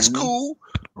 That's cool.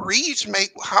 Reeves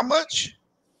make how much?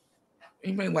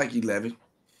 He made like 11,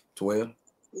 12.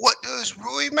 What does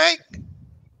Rui make?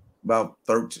 About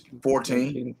 13,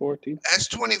 14. 14. That's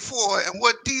 24. And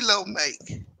what D'Lo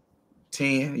make?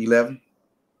 10, 11.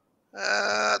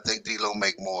 I think D'Lo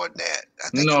make more than that. I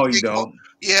think no, he don't.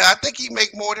 I think he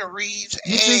make more than Reeves.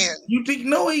 You think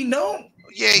no, he don't.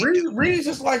 Yeah, Reeves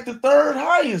is like the third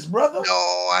highest, brother. No,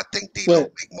 I think D'Lo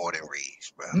make more than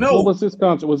Reeves, bro. No. What was his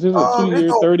contract? Was his a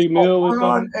 2-year, 30 mil or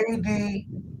something? AD.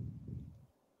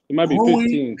 It might be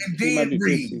 15. It might be 15.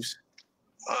 Reeves.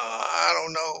 I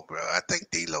don't know, bro. I think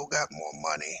D'Lo got more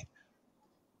money.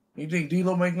 You think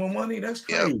D'Lo make more money? That's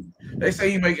crazy. Yep. They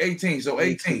say he make 18, so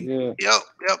 18. Yeah.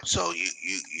 Yep. So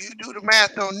you do the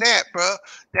math on that, bro.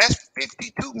 That's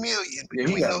 52 million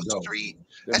between those three.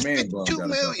 That's 52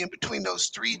 million between those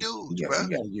three dudes, bro. You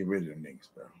gotta get rid of them niggas,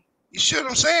 bro. You see what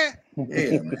I'm saying?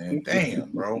 Yeah, man.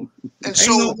 Damn, bro. And ain't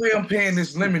so no way I'm paying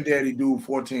this lemon daddy dude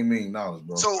 $14 million,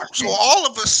 bro. So all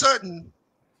of a sudden,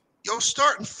 your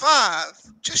starting five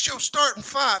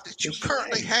that you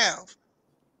currently have,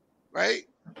 right?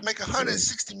 Make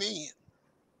 160 million.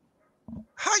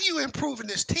 How you improving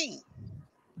this team?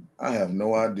 I have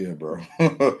no idea, bro.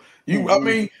 You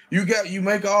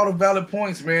make all the valid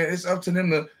points, man. It's up to them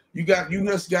to you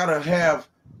just gotta have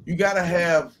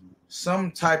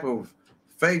some type of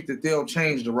faith that they'll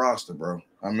change the roster, bro.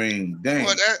 I mean, dang.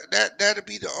 Well, that'd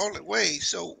be the only way.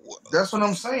 So that's what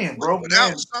I'm saying, bro.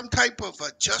 Without some type of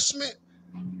adjustment,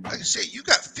 like I said, you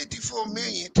got 54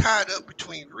 million tied up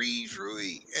between Reeves,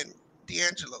 Rui, and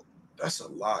D'Angelo. That's a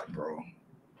lot, bro.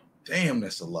 Damn,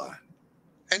 that's a lot.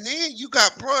 And then you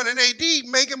got Bron and AD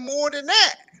making more than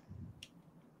that.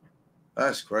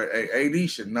 That's great. Hey, AD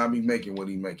should not be making what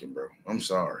he's making, bro. I'm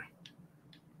sorry.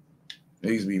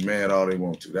 Niggas be mad all they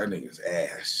want to. That nigga's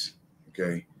ass.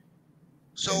 Okay.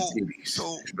 So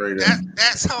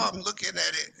that's how I'm looking at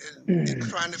it and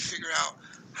trying to figure out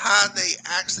how they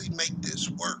actually make this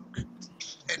work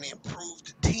and improve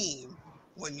the team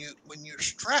when you're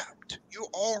strapped. You're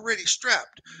already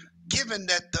strapped, given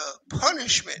that the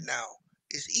punishment now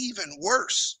is even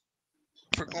worse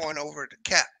for going over the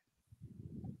cap.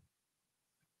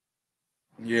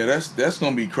 Yeah, that's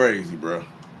gonna be crazy, bro.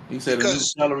 He said the new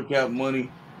salary cap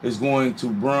money is going to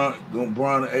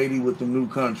Bron 80 with the new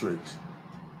contracts.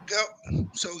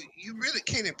 So you really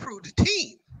can't improve the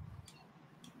team.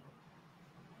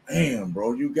 Damn,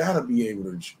 bro, you gotta be able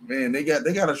to. Man, they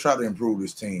gotta try to improve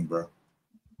this team, bro.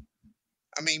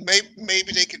 I mean,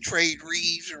 maybe they could trade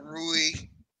Reeves and Rui,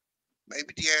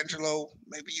 maybe D'Angelo.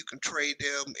 Maybe you can trade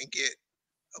them and get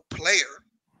a player.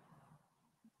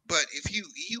 But if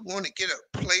you want to get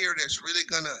a player that's really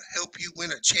gonna help you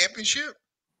win a championship,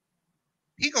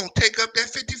 he gonna take up that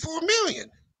 54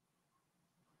 million.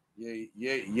 Yeah,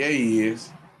 he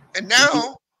is. And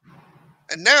now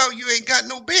you ain't got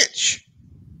no bench.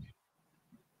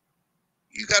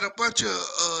 You got a bunch of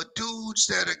dudes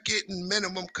that are getting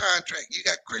minimum contract. You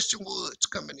got Christian Woods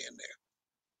coming in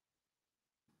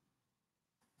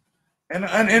there.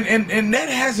 And that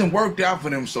hasn't worked out for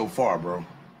them so far, bro.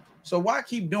 So why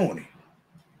keep doing it?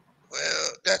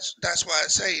 Well, that's why I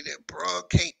say that Bron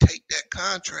can't take that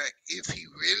contract if he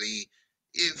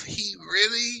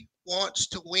really wants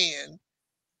to win.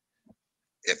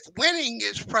 If winning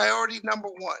is priority number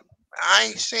one, I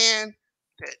ain't saying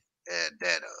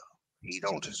that he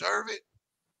don't deserve it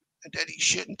and that he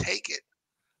shouldn't take it.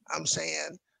 I'm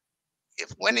saying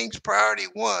if winning's priority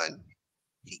one,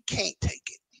 he can't take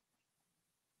it.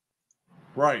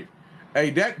 Right. Hey,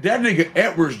 that nigga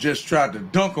Edwards just tried to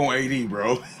dunk on AD,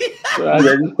 bro. I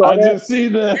just see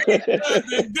that. He tried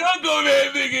to dunk on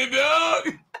that nigga,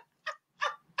 dog.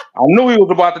 I knew he was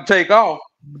about to take off.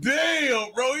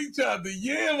 Damn, bro, he tried to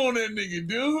yam on that nigga,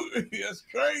 dude. That's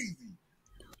crazy.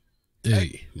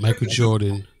 Hey, Michael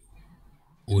Jordan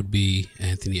would be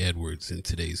Anthony Edwards in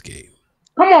today's game.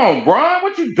 Come on, Brian.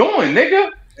 What you doing,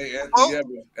 nigga? Hey,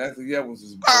 Anthony Edwards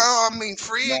is. I mean,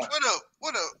 Fred.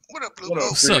 What up, Blue?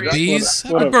 What's up, Bees?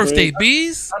 Happy birthday,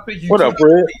 Bees. I think What up,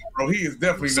 Fred? Bro, he is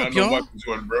definitely not no Michael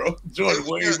Jordan, bro. Jordan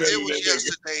way better than It was that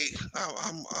yesterday.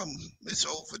 I'm. It's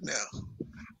over now.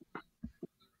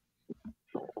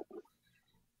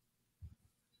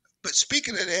 But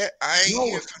speaking of that, I ain't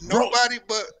hear from nobody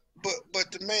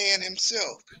but the man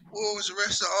himself. What was the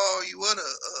rest of all you other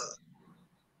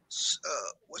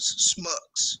what's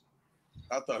smucks?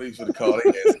 I thought he should have called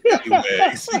it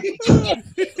bags.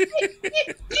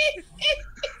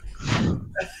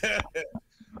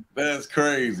 That's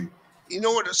crazy. You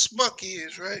know what a smuck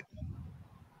is, right?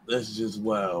 That's just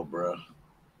wild, bro.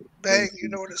 Bang, you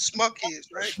know what a smuck is,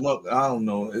 right? Smuck, I don't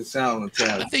know. It sounds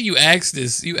Italian. I think you asked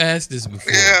this. You asked this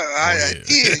before. Yeah, I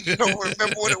did. You don't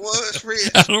remember what it was,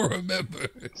 Fred? I don't remember.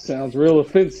 Sounds real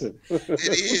offensive. It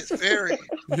is very.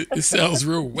 It sounds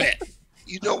real wet.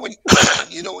 You know when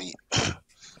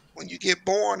when you get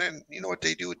born, and you know what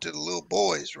they do to the little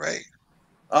boys, right?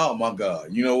 Oh my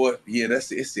God! You know what? Yeah,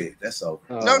 it's it. That's all.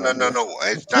 No.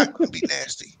 It's not gonna be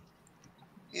nasty.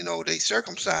 You know, they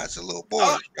circumcise the little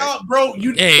boys. Oh, bro,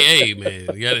 Hey, man,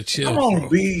 you gotta chill. Come on, bro.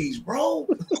 Bees, bro.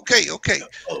 Okay.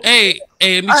 Hey,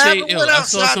 let me tell you. I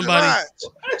saw somebody.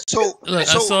 I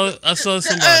saw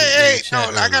somebody. Hey,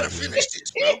 I gotta finish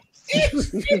this, bro. Hey, bang,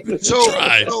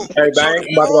 I'm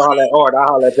about to go holler at Art. I'll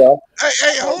holler at y'all.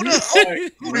 Hey, hold up. All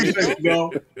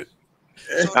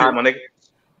right, my nigga.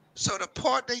 So the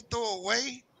part they throw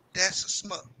away, that's a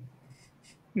smuck.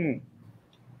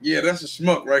 Yeah, that's a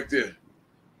schmuck right there.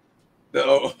 The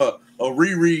a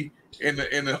Riri in the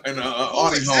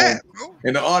Audi home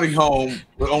in the Audi home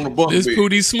on the bunk This bed.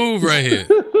 Pootie Smooth right here in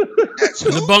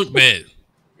the bunk bed.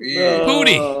 Yeah,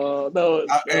 Pootie. No,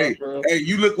 hey,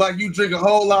 you look like you drink a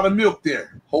whole lot of milk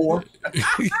there, whore.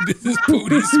 This is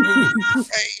Pootie Smooth.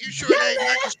 Hey, you sure that ain't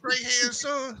like a straight hair,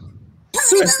 son?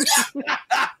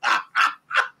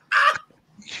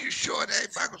 You sure that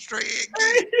ain't Michael Straight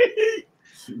head?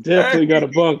 Definitely got a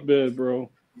bunk bed, bro.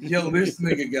 Yo, this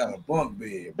nigga got a bunk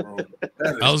bed, bro.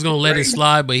 I was gonna let it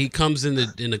slide, but he comes in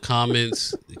the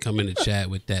comments, come in the chat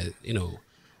with that,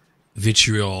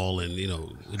 vitriol and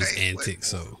with his antics.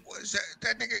 So What is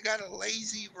that nigga got a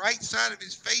lazy right side of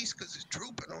his face because it's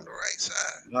drooping on the right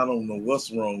side. I don't know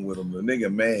what's wrong with him. The nigga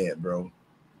mad, bro.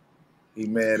 He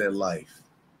mad at life.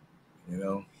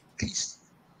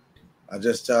 I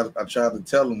tried to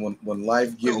tell him when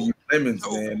life gives you lemons,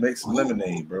 man, make some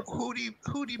lemonade, bro. Who'd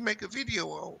he make a video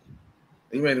on?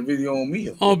 He made a video on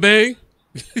me. Oh, bang.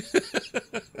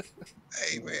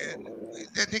 Hey man,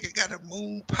 that nigga got a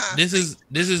moon pie. This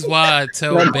is why I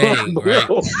tell Bang, right?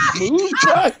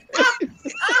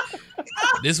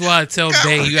 This is why I tell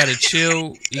Bang, you gotta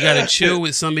chill. You gotta chill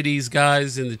with some of these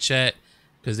guys in the chat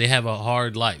because they have a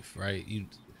hard life, right?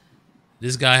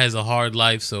 This guy has a hard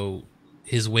life, so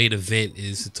his way to vent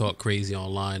is to talk crazy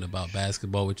online about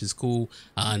basketball, which is cool.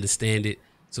 I understand it.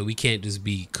 So we can't just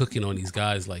be cooking on these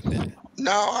guys like that.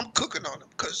 No, I'm cooking on him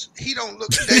because he don't look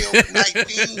a day over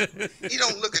 19. He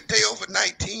don't look a day over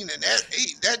 19, and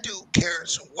that dude carrying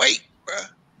some weight, bruh.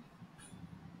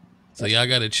 So y'all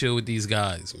gotta chill with these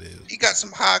guys, man. He got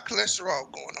some high cholesterol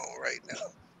going on right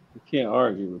now. You can't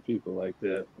argue with people like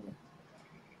that.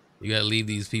 You gotta leave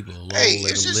these people alone. Hey,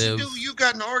 let is them this live. dude you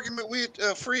got an argument with,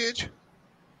 Fridge?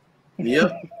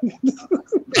 Yep.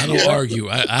 I don't argue.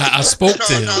 I spoke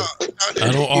to him.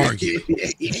 I don't argue.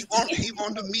 He want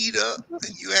to meet up,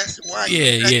 and you asked him why.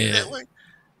 Yeah. That way.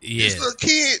 This little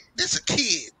kid, this a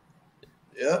kid.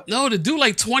 Yeah. No, the dude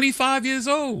like 25 years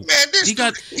old. Man, this he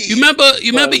got. dude You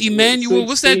remember Emmanuel?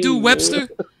 What's that dude? Webster.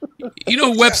 You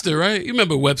know Webster, right? You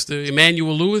remember Webster?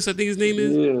 Emmanuel Lewis, I think his name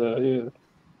is. Yeah.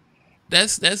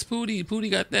 That's Pootie. Pootie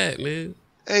got that, man.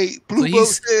 Hey, Blue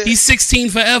so he's 16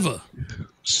 forever.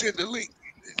 Send the link.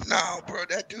 Nah, bro,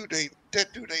 that dude ain't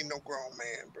no grown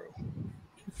man, bro.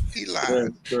 He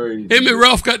lied. Him and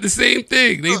Ralph got the same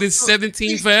thing. They did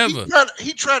 17 forever.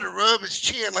 He tried to rub his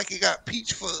chin like he got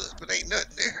peach fuzz, but ain't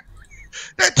nothing there.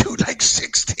 That dude like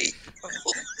 16.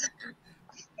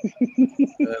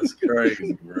 That's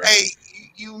crazy, bro. Hey,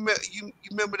 you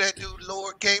remember that dude,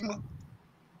 Lord Gamer?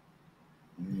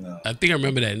 No. I think I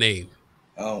remember that name.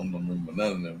 I don't remember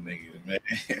none of them niggas, man.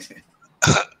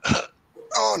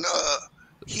 On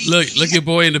Look your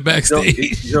boy in the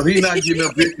backstage. Yo, he not getting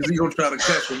up here because he gonna try to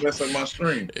cut and mess up my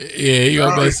stream. Yeah, he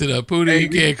gonna mess it up. Pootie, you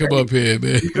can't come up here,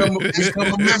 man. Become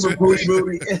a member, Pootie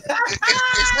Booty.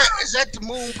 Is that the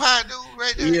moon pie dude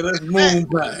right there? Yeah, that's moon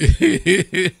pie.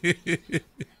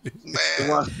 Man.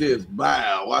 Watch this.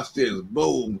 Bow. Watch this.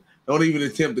 Boom. Don't even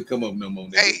attempt to come up no more.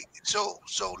 Nigga. Hey, so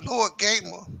Lord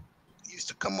Gamer used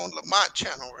to come on Lamont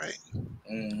channel, right?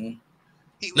 Mm-hmm.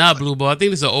 Nah, Blue Bow. I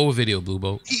think it's an old video, Blue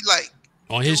Bow. He like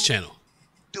on his channel.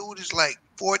 Dude is like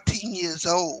 14 years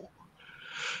old.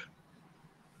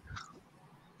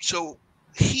 So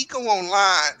he go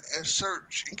online and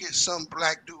search and get some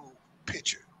black dude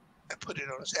picture and put it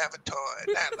on his avatar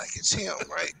and act like it's him,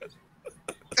 right?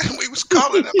 And we was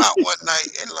calling him out one night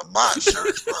and Lamont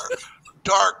searched for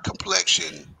dark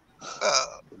complexion.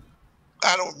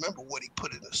 I don't remember what he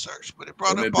put in the search, but it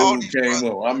brought up all these came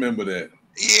up. I remember that.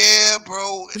 Yeah,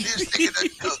 bro. And this nigga that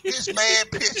took this man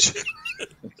picture.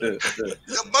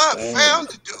 Lamont found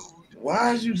the dude.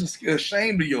 Why is you just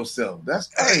ashamed of yourself? That's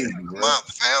crazy, bro. Lamont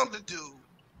found the dude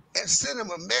and sent him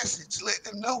a message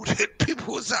letting him know that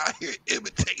people was out here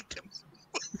imitating him.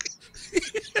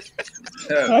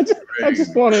 I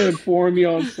just want to inform you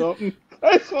on something.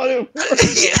 I just want to inform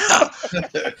you.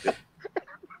 Yeah.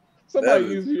 Somebody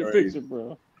use your picture,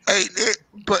 bro. Hey,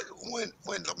 but when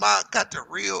Lamont got the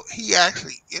real, he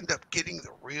actually ended up getting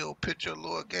the real picture of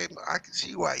Lord Gamer. I can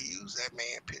see why he used that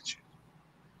man picture.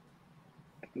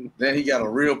 Then he got a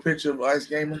real picture of Ice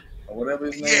Gamer or whatever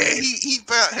his name is. Yeah, he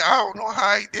found. I don't know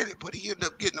how he did it, but he ended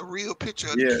up getting a real picture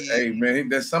of the kid. Hey man,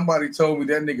 that somebody told me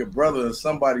that nigga brother or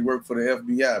somebody worked for the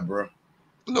FBI, bro.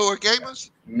 Lord Gamers?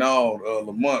 No,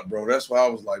 Lamont, bro. That's why I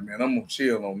was like, man, I'm gonna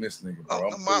chill on this nigga, bro.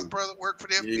 Lamont brother worked for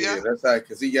the FBI? Yeah, that's right,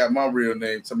 because he got my real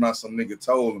name. Somehow some nigga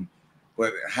told him.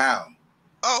 But how?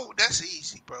 Oh, that's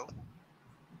easy, bro.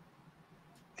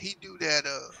 He do that,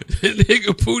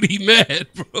 Nigga Pootie mad,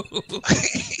 bro.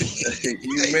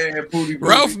 You mad, Pootie?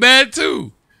 Ralph mad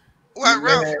too. What,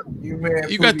 Ralph? You mad?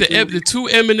 You got the two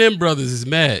Eminem brothers is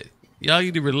mad. Y'all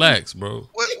need to relax, bro.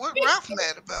 What Ralph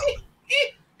mad about?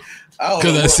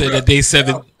 Because I said that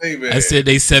I said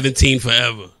they 17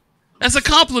 forever. That's a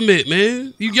compliment,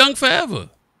 man. You young forever.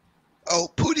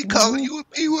 Oh, Pootie calling you a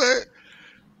P-word?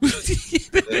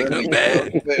 Nigga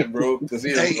mad, bro.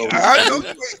 Hey,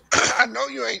 I know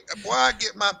you ain't. Boy, I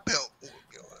get my belt.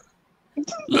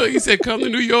 Look, he said, "Come to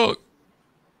New York."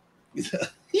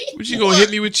 What you gonna hit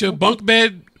me with your bunk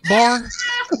bed bar?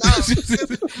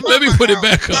 Let me put it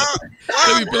back up.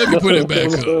 Let me put it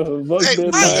back up. Hey,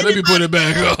 let me put it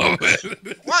back up.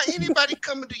 Why anybody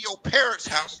coming to your parents'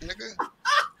 house, nigga?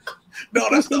 No,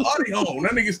 that's the audio home.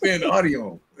 That nigga stay in the audio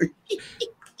home.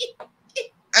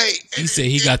 Hey, he said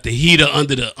he got the heater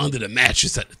under the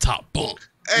mattress at the top bunk.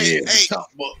 Hey,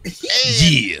 top bunk.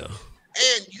 Yeah.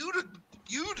 And you the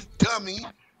dummy.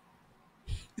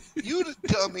 You the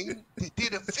dummy that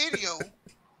did a video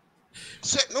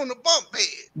sitting on the bunk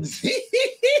bed,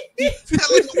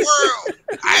 telling the world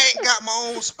I ain't got my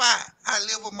own spot. I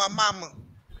live with my mama.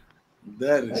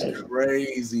 That is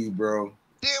crazy, bro.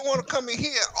 They want to come in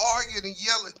here arguing and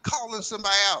yelling, calling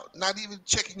somebody out, not even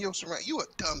checking your surroundings. You a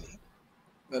dummy.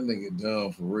 That nigga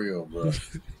dumb for real, bro.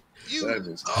 That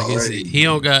is I guess he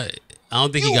don't got. I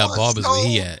don't think he got barbers where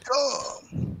he at.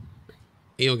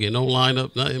 He don't get no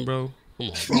lineup, nothing, bro. Come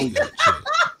on, bro.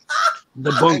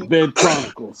 The Bunk Bed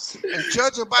Chronicles. And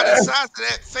judging by the size of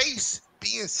that face,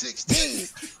 being 16,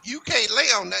 you can't lay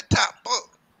on that top bunk.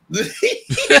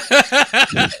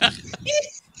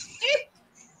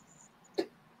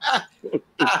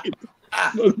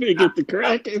 Look, they get the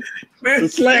cracking. The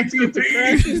slacks get the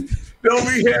cracking. Don't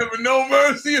be having no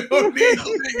mercy on these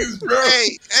niggas, bro.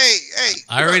 Hey.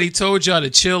 I already told y'all to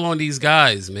chill on these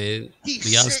guys, man.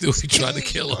 Y'all still be trying to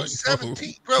kill him,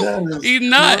 bro. He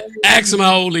not. Ask him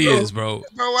how old he is, bro.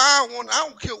 Bro, I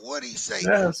don't care what he say.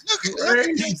 Look at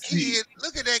that kid.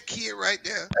 Look at that kid right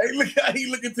there. Hey, look how he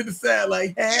looking to the side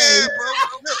like, hey. Yeah, bro.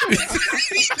 Look,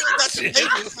 he still got the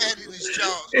baby fat in his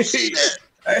jaw. You see that?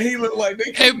 Hey, he look like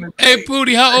they. Hey,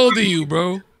 Pootie, how old are you,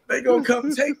 bro? They gonna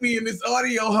come take me in this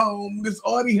audio home.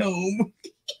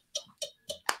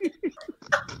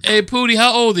 Hey, Pootie,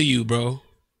 how old are you, bro?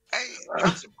 Hey,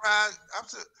 I'm surprised.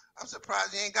 I'm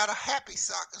surprised he ain't got a happy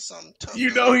sock or something.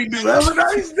 You know he do. Have a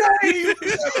nice day.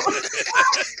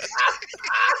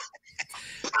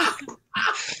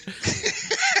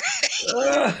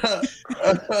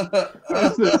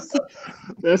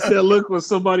 That's that look when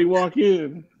somebody walk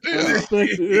in.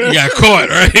 You got caught,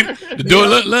 right? The door.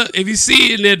 Look. If you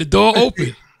see it in there, the door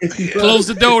open. Close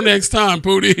the door next time,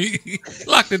 Pootie.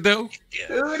 Lock the door.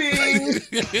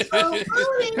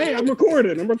 Hey, I'm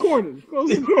recording. Close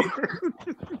the door.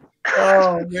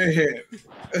 Oh man.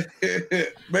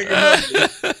 Make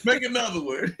another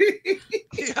one.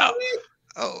 Yeah.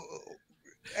 Oh,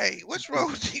 hey, what's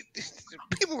wrong with you?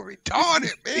 People are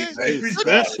retarded, man. Hey,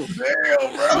 special.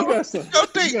 Damn, bro.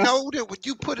 Don't they know that when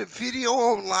you put a video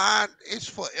online, it's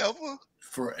forever?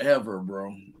 Forever,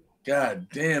 bro. God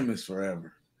damn, it's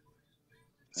forever.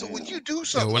 So when you do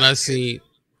something, Yo, when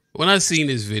I seen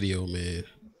this video, man,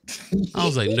 I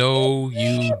was like, no,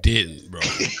 you didn't, bro.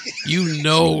 You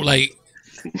know, like,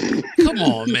 come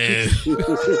on, man.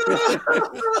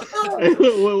 Hey,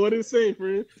 what did it say,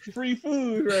 friend? Free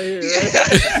food right here.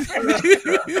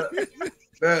 Right?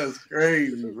 That's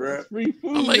crazy, bro. Free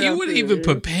food. I'm like, you weren't even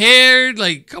prepared.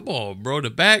 Like, come on, bro. The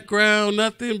background,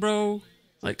 nothing, bro.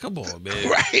 Like, come on, man.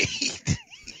 Right.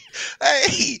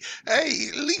 Hey,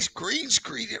 at least green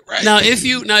screen it, right? Now, if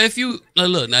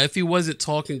you wasn't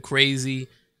talking crazy,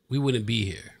 we wouldn't be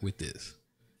here with this.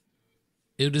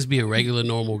 It would just be a regular,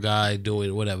 normal guy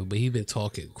doing whatever. But he's been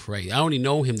talking crazy. I only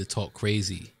know him to talk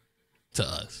crazy to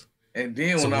us. And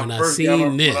then So when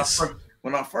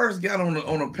I first got on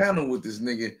the panel with this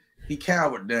nigga, he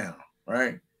cowered down,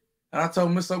 right? And I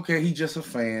told him it's okay. He's just a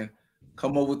fan.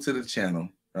 Come over to the channel,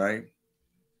 right?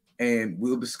 And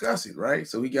we'll discuss it, right?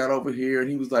 So he got over here and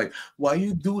he was like, why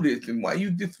you do this? And why you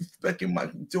disrespecting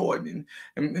Michael Jordan?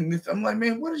 And this, I'm like,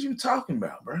 man, what are you talking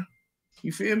about, bro?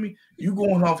 You feel me? You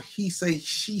going off he say,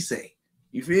 she say.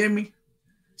 You feel me?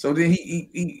 So then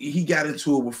he got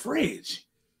into it with Fridge,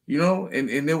 you know? And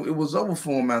it was over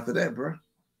for him after that, bro.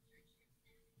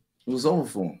 It was over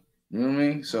for him. You know what I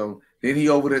mean? So then he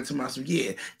over there to myself,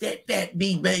 yeah, that fat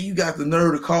B, man, you got the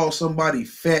nerve to call somebody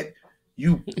fat.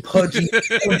 You pudgy,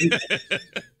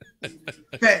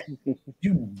 fat,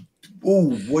 you,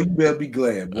 ooh, boy, you better be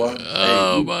glad, boy.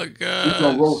 Oh, my God. We're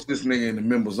going to roast this nigga in the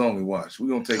members only watch. We're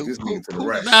going to take this nigga to the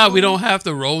rack. Nah, we don't have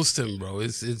to roast him, bro.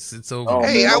 It's over. Oh,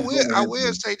 Hey, man, I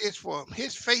will say this for him.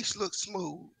 His face looks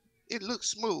smooth. It looks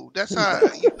smooth. That's how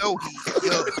you know he's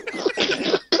young.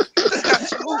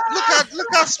 Look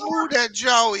how smooth that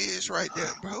jaw is right there,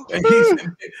 bro. And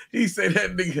he said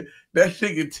that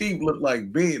nigga teeth look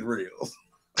like bed rails.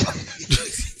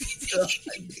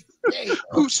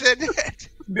 Who said that?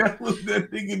 That was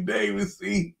that nigga Davis.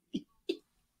 Hey,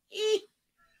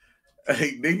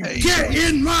 nigga, Get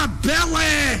in my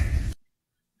belly.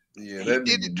 Yeah, he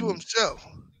did it to himself.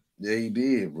 Yeah, he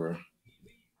did, bro.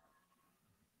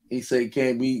 He said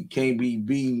can't be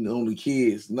beating on the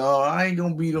kids. No, I ain't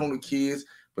gonna beat on the kids,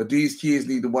 but these kids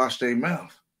need to wash their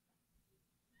mouth.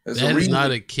 That is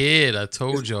not a kid. I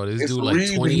told y'all. This dude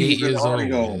like 28 years old.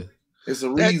 Man. It's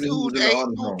a that reason dude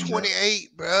ain't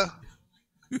 28, bro.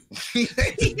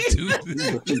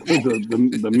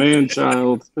 the man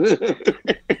child.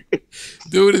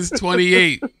 Dude is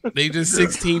 28. They just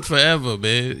 16 forever,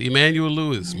 man. Emmanuel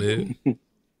Lewis, man.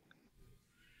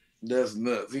 That's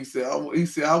nuts. He said I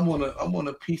want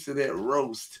a piece of that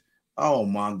roast. Oh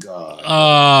my God.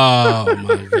 Oh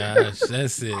my gosh.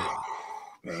 That's it.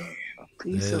 Man. A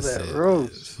piece of that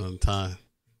roast. Sometime.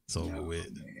 It's over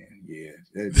with. Man. Yeah.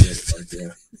 That's right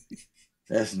there.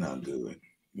 That's not good.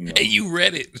 You know? Hey, you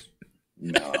read it.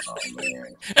 No,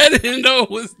 man. I didn't know it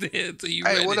was there until you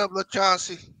read it. Hey, what up, Lil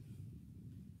Chauncey?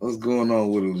 What's going on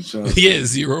with him, Chauncey? Yeah,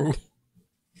 zero.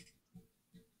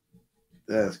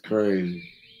 That's crazy.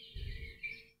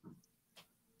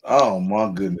 Oh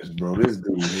my goodness, bro. This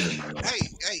dude here, man. Hey,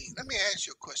 let me ask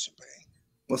you a question, man.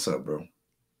 What's up, bro?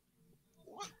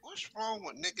 What's wrong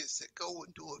with niggas that go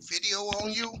and do a video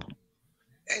on you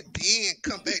and then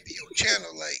come back to your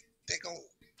channel like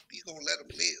you gonna let them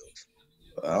live?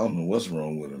 I don't know what's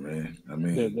wrong with him, man. I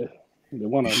mean, they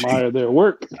want to admire their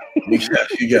work. you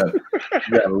got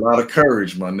a lot of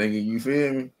courage, my nigga. You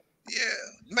feel me? Yeah,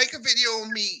 make a video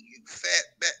on me, you fat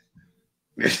bat.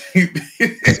 this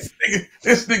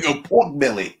nigga pork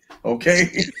belly, okay?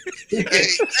 He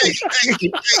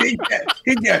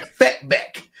got fat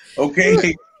back,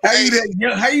 okay? How you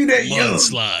that young?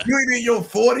 Slide. You ain't in your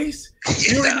 40s?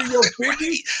 You ain't in your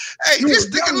 50s? Hey, this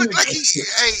nigga look like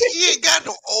he ain't got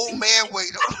no old man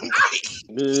weight on him.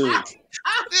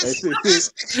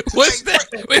 What's that?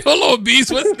 Wait, hold on,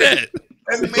 Beast. What's that?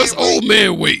 What's old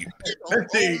man weight? Old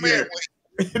man weight.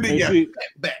 They got fat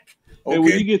back. Okay. And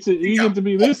when you get to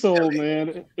be this old,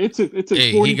 man, it took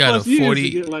 40 he got plus a 40.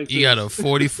 Years to get like he got a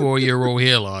 44-year-old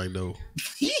hairline though.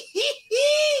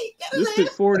 This took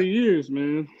 40 years,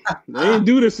 man. They didn't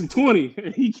do this in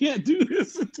 20. He can't do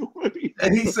this in 20.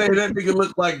 And he said that nigga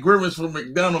look like Grimace from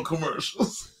McDonald's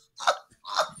commercials.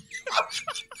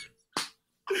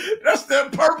 That's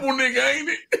that purple nigga,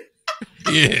 ain't it?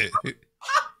 Yeah.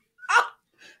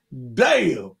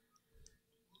 Damn.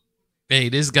 Hey,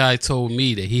 this guy told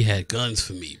me that he had guns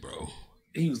for me, bro.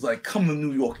 He was like, "Come to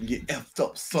New York and get effed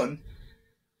up, son."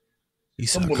 He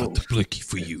said, "I got the blicky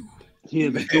for you." He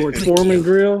had the George Foreman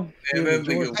grill. Yeah, that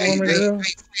nigga.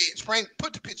 Frank,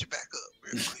 put the picture back up.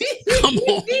 Come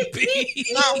on, B.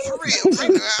 No, for real.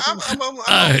 Frank, I'm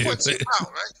gonna point some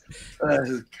out, right?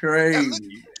 That's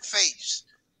crazy. Face.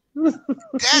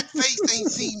 That face ain't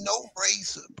seen no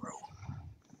razor, bro.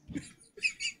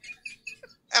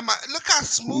 Look how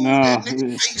smooth that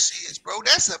nigga face is, bro.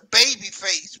 That's a baby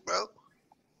face, bro.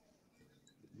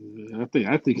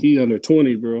 I think he under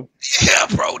 20, bro. Yeah,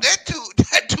 bro. That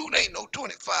dude ain't no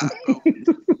 25, bro.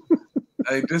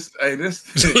 This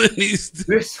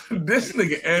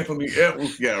nigga Anthony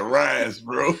Edwards got rise,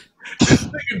 bro. This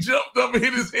nigga jumped up and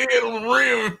hit his head on the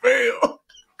rim and fell.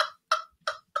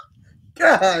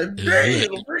 God damn,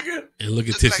 nigga. And look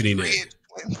at Tiffany now.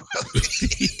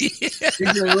 He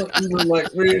look like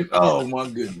Fred. Oh my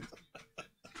goodness.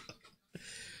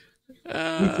 He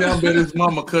found that his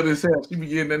mama cut his hair. She be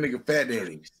getting that nigga fat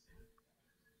daddies.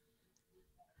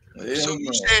 Yeah, so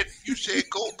you said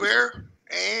Gobert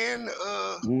and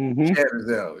Cat is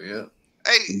out, yeah.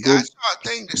 Hey, I saw a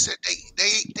thing that said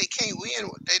they can't win.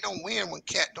 They don't win when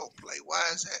Cat don't play. Why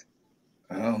is that?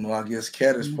 I don't know. I guess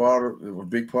Cat is a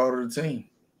big part of the team.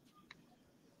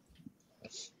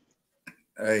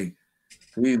 Hey,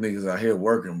 these niggas out here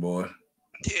working, boy.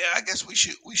 Yeah, I guess we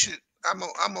should. I'm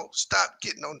gonna stop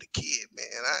getting on the kid, man.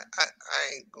 I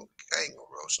ain't gonna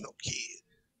roast no kid.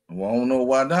 Well, I don't know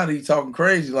why not. He talking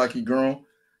crazy like he grown.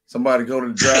 Somebody go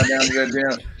to drive down to that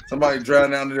damn. Somebody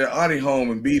drive down to that Audi home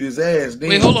and beat his ass.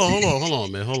 Wait, hold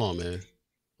on, man.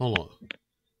 Hold on.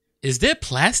 Is there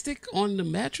plastic on the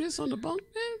mattress on the bunk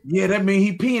bed? Yeah, that means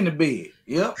he pee in the bed.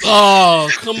 Yep. Oh,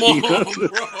 come on, bro.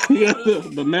 Yeah,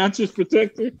 the mattress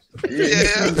protector.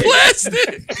 Yeah.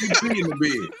 Plastic. He pee in the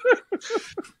bed.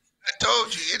 I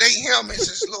told you, it ain't him, it's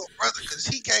his little brother, because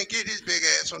he can't get his big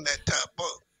ass on that top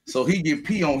bunk. So he get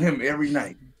pee on him every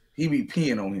night. He be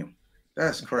peeing on him.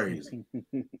 That's crazy.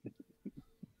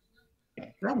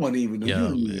 That wasn't even.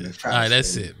 Yo, man. All right,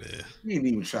 that's it, man. You didn't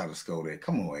even try to score that.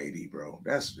 Come on, AD, bro.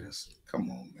 That's just.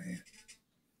 Come on, man.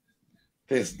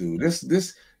 This dude.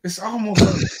 This almost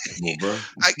unbelievable, bro.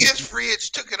 I guess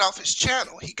Fridge took it off his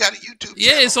channel. He got a YouTube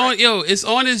channel. Yeah, it's on. Right? Yo, it's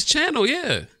on his channel.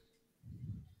 Yeah.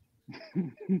 Yeah,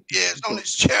 it's on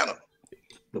his channel.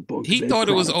 He thought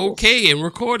it was okay and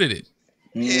recorded it.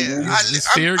 Yeah, it's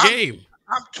fair game.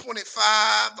 I'm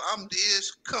 25. I'm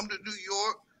this. Come to New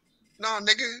York. No,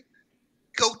 nigga.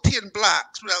 Go 10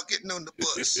 blocks without getting on the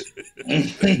bus. Then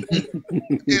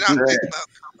I'm thinking about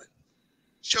coming.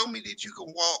 Show me that you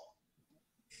can walk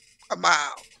a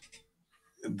mile.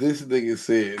 This nigga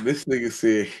said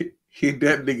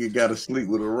that nigga got to sleep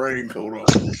with a raincoat on.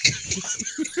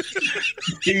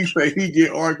 He say he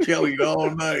get R. Kelly all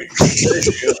night.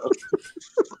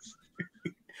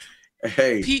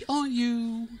 Hey, Pee on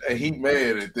you. Hey, he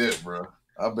mad at that, bro.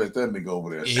 I bet that nigga over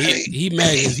there. He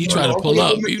mad because he trying to pull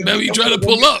up. Remember, he trying to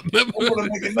pull up. I'm gonna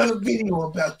make another video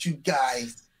about you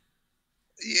guys.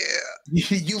 Yeah,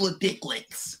 you little dick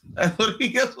licks. That's what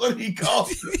he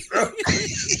called you, bro.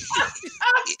 He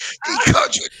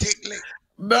called you a dick lick.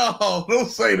 No, don't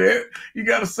say that. You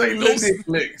gotta say little dick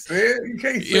licks, man. You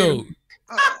can't say. Yo,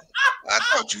 I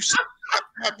thought you said.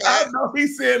 I know he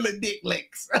said little dick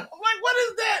licks. I'm like, what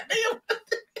is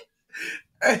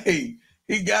that? Hey.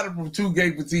 He got it from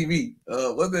 2Gate for TV.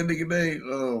 What's that nigga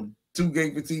name?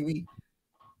 2Gate for TV.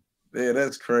 Yeah,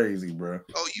 that's crazy, bro.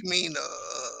 Oh, you mean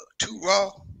 2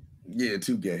 Raw? Yeah,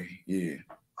 2Gate. Yeah.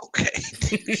 Okay.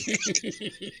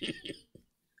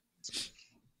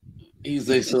 He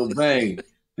say, so bang.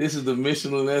 This is the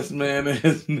missionless man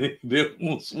that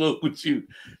won't smoke with you.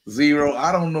 Zero.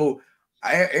 I don't know.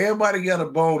 Everybody got a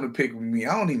bone to pick with me.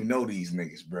 I don't even know these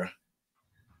niggas, bro.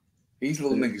 These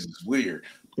little niggas is weird.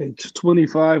 And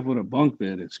 25 with a bunk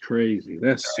bed is crazy.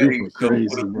 That's super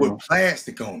crazy, bro. With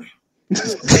plastic on it.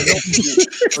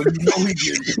 So you know he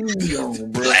getting pee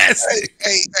on, bro. Plastic.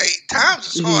 Hey,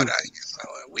 times is hard out here. So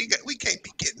we can't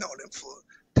be getting on them for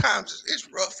times. It's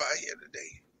rough out here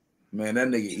today. Man, that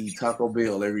nigga eat Taco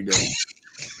Bell every day.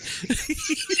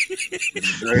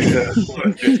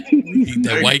 Eat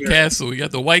that White Castle. We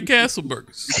got the White Castle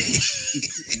burgers.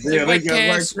 Yeah, they got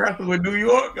White Castle in New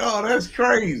York. Oh, that's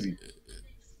crazy.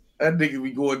 That nigga be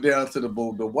going down to the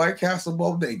White Castle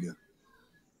bodega.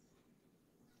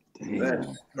 Damn.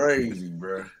 That's crazy,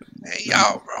 bro. Man,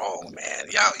 y'all wrong, man.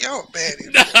 Y'all bad.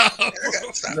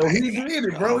 No, he did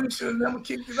it, bro. He should have never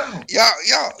kicked it out.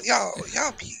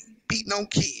 Y'all be beating on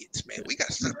kids, man. We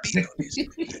gotta stop beating on these.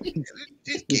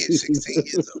 This kid's 16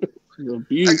 years old.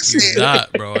 Like I said,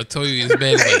 Not, bro. I told you this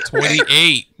man is like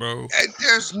 28, bro. And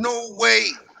there's no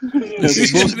way.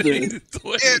 That's both beds.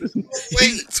 There's no way.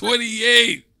 He's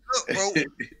 28. Look, bro.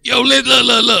 Yo, look.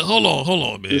 Hold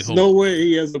on, man. There's no way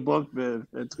he has a bunk bed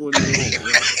at 28.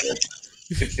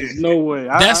 There's no way.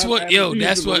 That's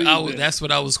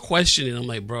what I was questioning. I'm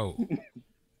like, bro,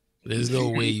 there's no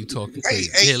way you talking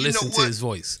crazy. Hey, listen to his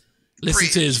voice. Listen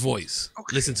to his voice.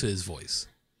 Okay. Listen to his voice.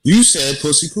 You said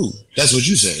pussy cool. That's what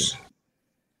you said.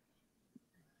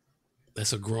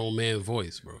 That's a grown man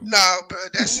voice, bro. Nah, bro,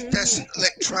 that's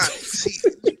electronic. See,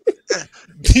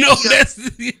 no, that's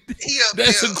a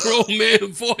there, grown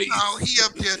man voice. No, he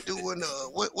up there doing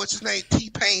what's his name?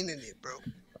 T-Pain in it, bro.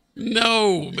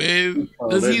 No, man.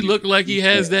 Does he look like he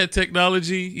has that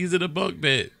technology? He's in a bunk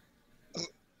bed.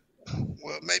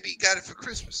 Well, maybe he got it for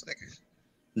Christmas, nigga.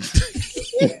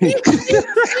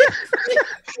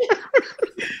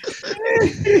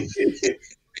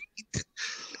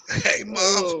 Hey,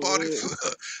 mom's bought it for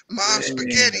mom's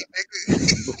spaghetti,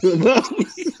 nigga.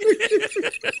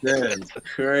 That's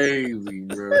crazy,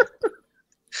 bro. You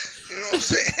know what I'm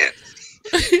saying?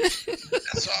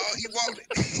 That's all he wanted.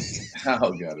 I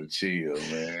gotta chill,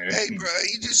 man. Hey, bro,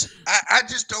 I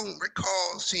just don't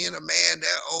recall seeing a man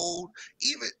that old.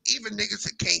 Even niggas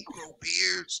that can't grow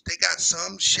beards, they got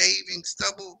some shaving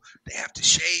stubble. They have to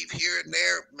shave here and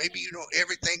there. Maybe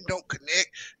everything don't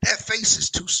connect. That face is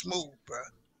too smooth, bro.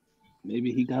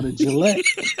 Maybe he got a Gillette.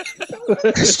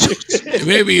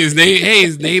 Maybe his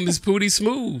name is Pootie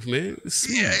Smooth, man.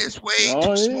 Yeah, it's way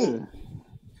too smooth.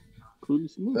 Pootie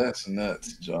Smooth. That's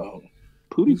nuts, Joe.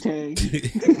 Pootie Tang.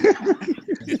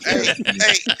 hey,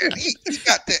 and he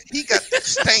got that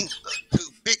stank too.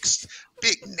 Big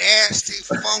nasty,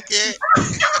 funky.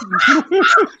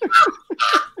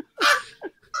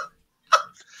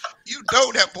 You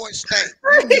know that boy stank.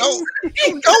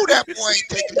 You know that boy ain't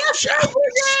taking no shower.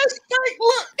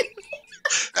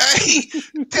 Hey,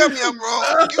 tell me I'm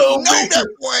wrong. You know that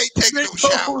boy ain't taking no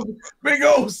shower. Big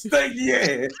old stinky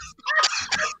ass.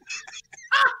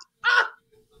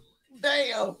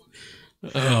 Damn.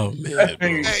 Oh man.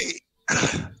 Hey.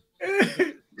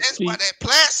 That's why that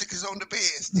plastic is on the bed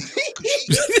still.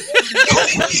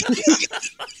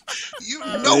 You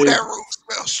know that room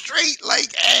smells straight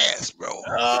like ass, bro.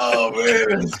 Oh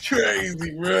man, that's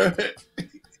crazy, bro.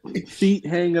 Feet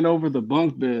hanging over the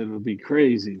bunk bed would be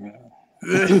crazy, man.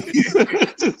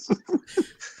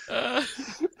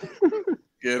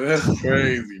 Yeah, that's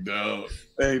crazy, dog.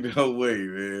 Ain't no way,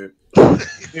 man.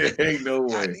 Ain't no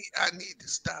way. I need to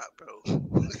stop, bro.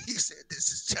 He said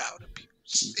this is child abuse.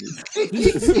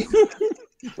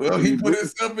 Well, he put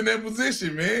himself in that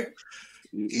position, man.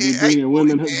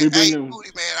 Women.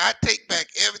 Booty, man, I take back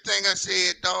everything I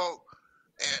said, dog.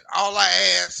 And all I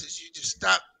ask is you just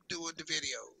stop doing the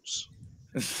videos.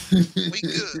 We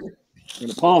good.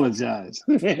 And apologize.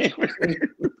 I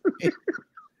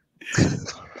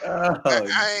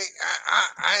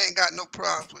ain't got no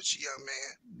problems with you, young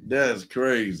man. That's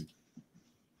crazy.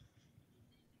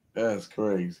 That's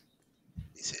crazy.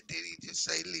 He said, did he just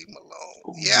say leave him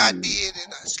alone? Yeah, I did,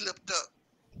 and I slipped up.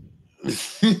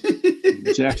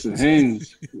 Jackson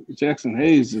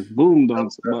Hayes just boomed on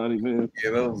somebody, man.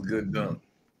 Yeah, that was a good dunk.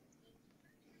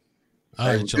 All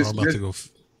right, y'all. I'm about to go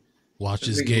watch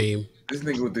this game. This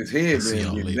nigga with his head,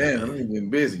 man, getting down. I'm getting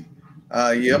busy.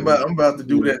 Yeah, I'm about to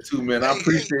do that too, man. I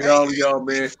appreciate all of y'all,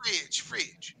 man.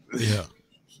 Fridge. Yeah.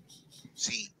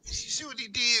 See what he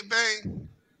did, bang?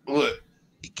 What?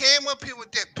 He came up here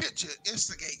with that picture,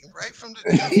 instigating right from the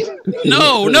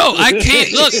No, I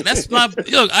can't. Look,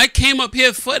 I came up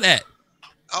here for that.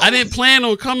 I didn't plan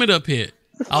on coming up here.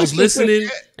 I was listening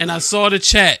and I saw the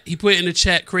chat. He put in the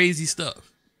chat crazy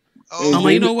stuff. I'm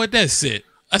like, you know what? That's it.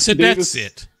 I said, that's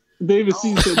it. David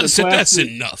C said I said, that's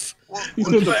enough. He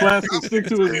said the plastic stick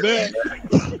to his back.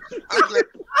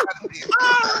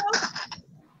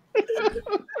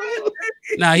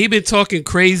 Nah, he been talking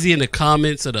crazy in the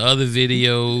comments of the other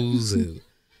videos, and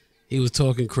he was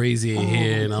talking crazy in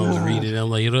here, and I was reading. I'm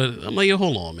like, yo,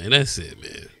 hold on, man. That's it,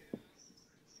 man.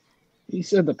 He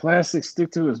said the plastic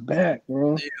stick to his back,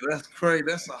 bro. Yeah, that's crazy.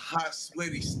 That's a hot,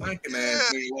 sweaty, stinking ass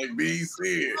thing, like B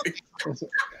said.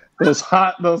 Those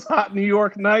hot New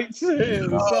York nights in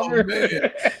the summer.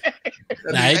 Man.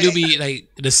 Nah, it do be like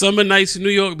the summer nights in New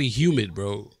York be humid,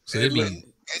 bro. So it be.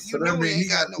 So that means he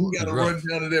got to run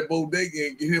down to that bodega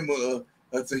and get him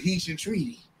a Tahitian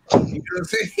treaty. You know what I'm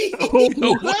saying? Oh,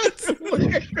 what?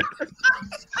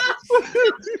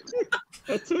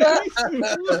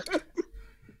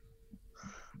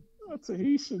 A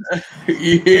Tahitian.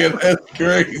 Yeah, that's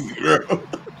crazy, bro.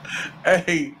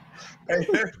 Hey, I'm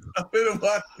gonna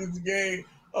watch this game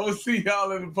I'm gonna see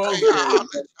y'all in the post. Hey, I'll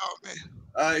let y'all, man.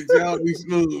 All right, y'all be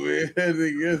smooth, man. That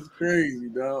nigga, that's crazy,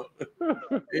 dog.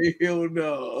 Hell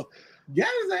no. Got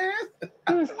his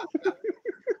ass.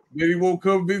 Then he won't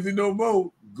come visit no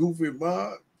more. Goofy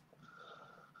Bob.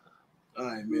 All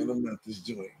right, man, I'm at this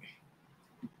joint.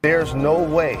 There's no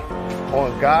way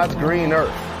on God's green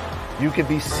earth you could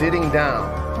be sitting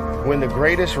down when the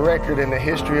greatest record in the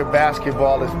history of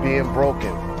basketball is being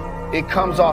broken. It comes off